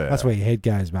crown. Yeah. That's where your head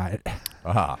goes, mate.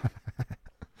 Ah.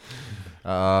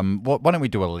 Why don't we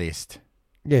do a list?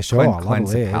 Yeah, sure. I love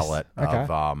Cleanse a the list. palate Okay.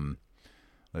 of,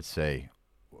 let's see.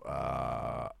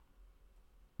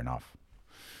 Enough.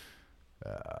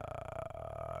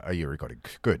 Oh, you recording.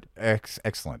 Good.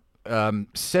 Excellent.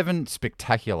 7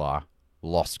 spectacular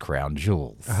lost crown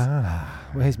jewels.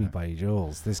 Where's me bloody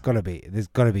jewels? There's got to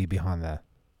be behind the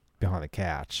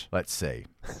couch. Let's see.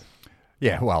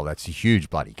 Yeah, well, that's a huge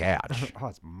bloody couch. Oh,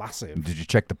 it's massive. Did you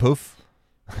check the poof?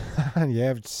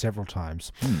 Yeah, several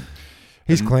times.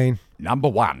 He's clean. Number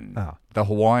 1, Oh. the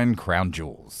Hawaiian crown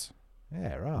jewels,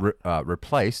 Yeah, right.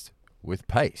 replaced with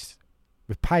paste.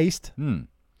 With paste. Did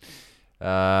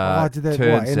that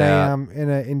turns out, in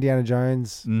a Indiana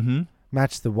Jones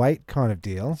match the weight kind of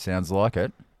deal? Sounds like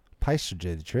it. Paste should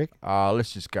do the trick.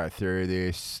 Let's just go through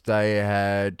this. They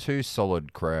had 2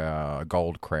 solid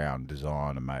gold crown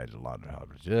design and made in London,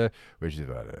 which is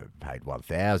paid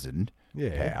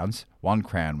 £1,000. One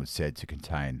crown was said to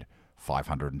contain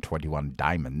 521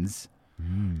 diamonds,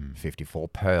 54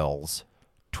 pearls,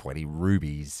 20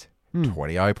 rubies,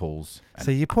 20 opals.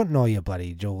 So you're putting all your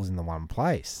bloody jewels in the one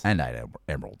place. And 8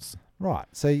 emeralds. Right.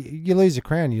 So you lose a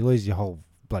crown, you lose your whole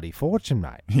bloody fortune,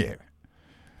 mate. Yeah.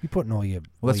 You're putting all your...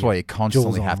 Well, that's why you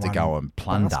constantly have to go and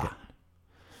plunder. Basket.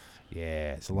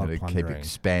 Yeah, it's a lot of plundering. Keep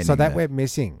expanding. So that went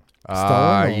missing.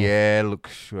 Stolen? Yeah, look,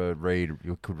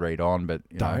 you could read on, but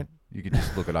you could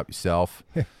just look it up yourself.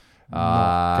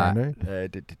 Not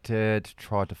going to.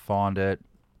 Tried to find it.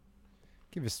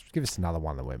 Give us another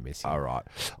one that went missing. All right.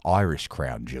 Irish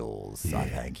crown jewels, I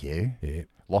thank you. Yeah.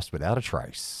 Lost without a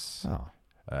trace. Oh.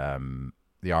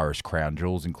 The Irish crown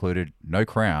jewels included no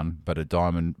crown, but a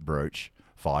diamond brooch,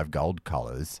 5 gold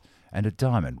colours, and a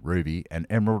diamond, ruby, and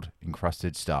emerald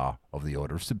encrusted star of the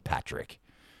Order of St. Patrick.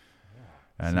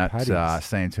 And that's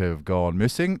seen to have gone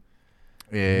missing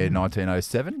in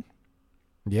 1907.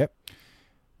 Yep.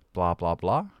 Blah, blah,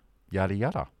 blah. Yada,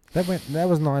 yada. That was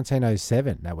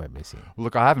 1907. That went missing.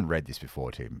 Look, I haven't read this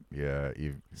before, Tim. Yeah,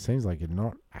 seems like you're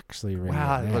not actually reading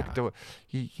it now.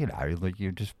 Look,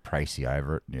 you just pricey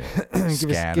over it.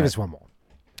 Yeah. give us one more.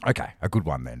 Okay, a good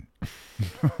one then.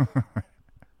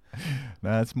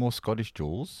 No, it's more Scottish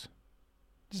jewels.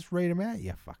 Just read them out,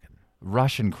 you fucking...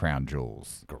 Russian crown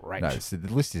jewels. Great. No, so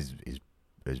the list is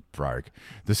broke.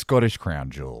 The Scottish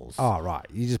crown jewels. Oh, right.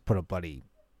 You just put a bloody...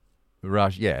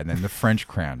 Yeah, and then the French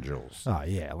crown jewels. Oh,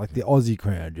 yeah, like the Aussie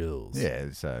crown jewels.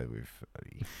 Yeah, so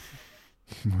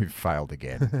we've failed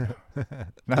again.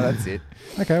 No, that's it.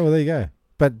 Okay, well, there you go.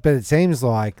 But it seems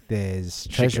like there's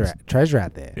treasure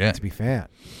out there to be found.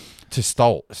 To be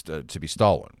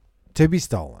stolen. To be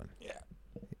stolen. Yeah.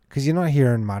 Because you're not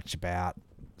hearing much about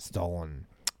stolen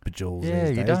bejewels these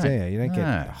days, you don't. You don't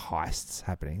get heists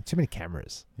happening. Too many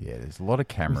cameras. Yeah, there's a lot of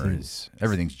cameras.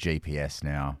 Everything's GPS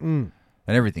now.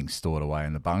 And everything's stored away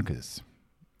in the bunkers.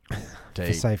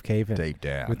 For safekeeping. Deep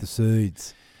down. With the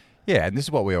seeds. Yeah, and this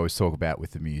is what we always talk about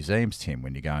with the museums, Tim,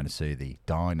 when you're going to see the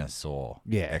dinosaur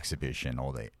exhibition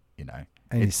or and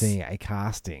you're seeing a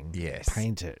casting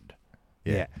painted.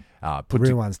 Yeah. The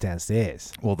real one's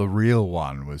downstairs. Well, the real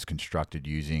one was constructed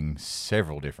using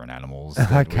several different animals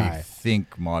that we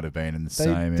think might have been in the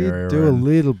same area. They did do a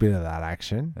little bit of that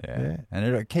action. Yeah. And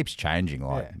it keeps changing.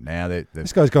 Now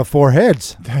this guy's got 4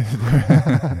 heads.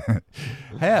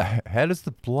 How does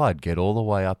the blood get all the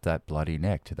way up that bloody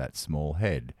neck to that small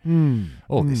head?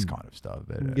 All this kind of stuff.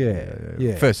 But,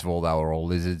 First of all, they were all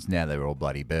lizards. Now they're all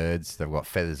bloody birds. They've got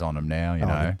feathers on them now, you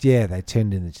know. Yeah, they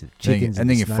turned into chickens and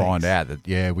then you snakes. find out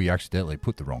that, we accidentally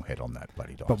put the wrong head on that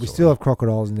bloody dinosaur. But we still have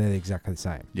crocodiles and they're exactly the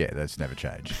same. Yeah, that's never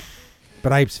changed.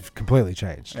 But apes have completely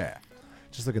changed. Yeah.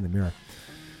 Just look in the mirror.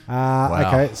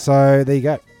 Okay, so there you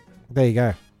go.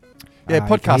 Yeah,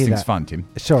 podcasting's fun, Tim.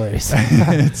 Sure is. You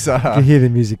can hear the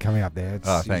music coming up there. It's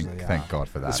thank God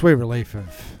for that. The sweet relief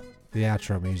of the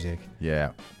outro music.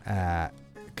 Yeah.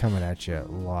 Coming at you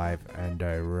live and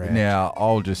direct. Now,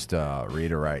 I'll just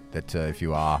reiterate that if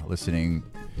you are listening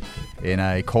in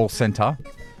a call centre,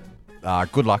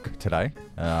 good luck today.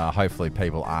 Hopefully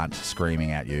people aren't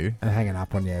screaming at you. And hanging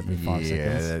up on you every 5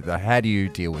 seconds. How do you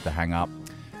deal with the hang-up?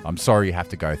 I'm sorry you have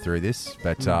to go through this,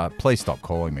 but please stop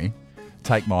calling me.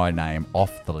 Take my name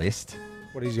off the list.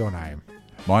 What is your name?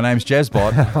 My name's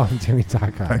Jezbot. I'm Jimmy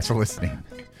Taco. Thanks for listening.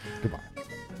 Goodbye.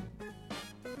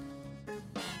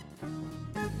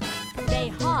 They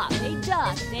hop, they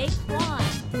duck, they climb.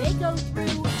 They go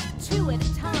through 2 at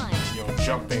a time.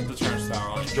 Jumping the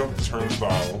turnstile. Jump the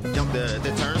turnstile. Jump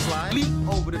the turnstile. Leap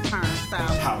over the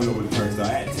turnstile. Hop over the turnstile. I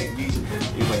had to take me.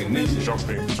 It was like a ninja.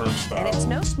 Jumping the turnstile. And it's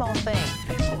no small thing.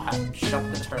 People have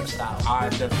jumped the turnstile. I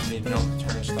definitely jumped the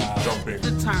turnstile. Jumping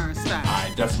the turnstile.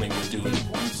 I definitely would do it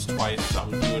once, twice. I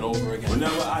would do it over again.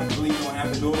 Whenever I believe I don't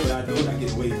have to do it, but I do it, I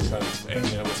get away because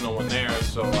there was no one there,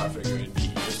 so I figured it'd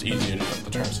be just easier to jump the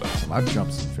turnstile. I've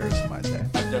jumped some Ferris in my day.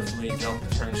 I definitely jumped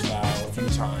the turnstile a few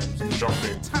times.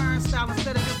 Jumping. Turnstile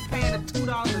instead of just paying the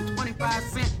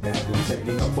 $2.25. That good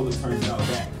technique. I pull the turnstile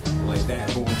back like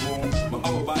that. Boom, boom. My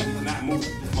upper body is not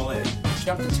moving. Just my leg.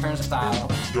 Jump the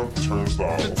turnstile. Jump the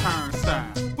turnstile. The turnstile.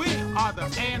 We are the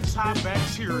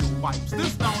antibacterial wipes.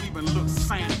 This don't even look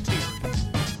sanitary.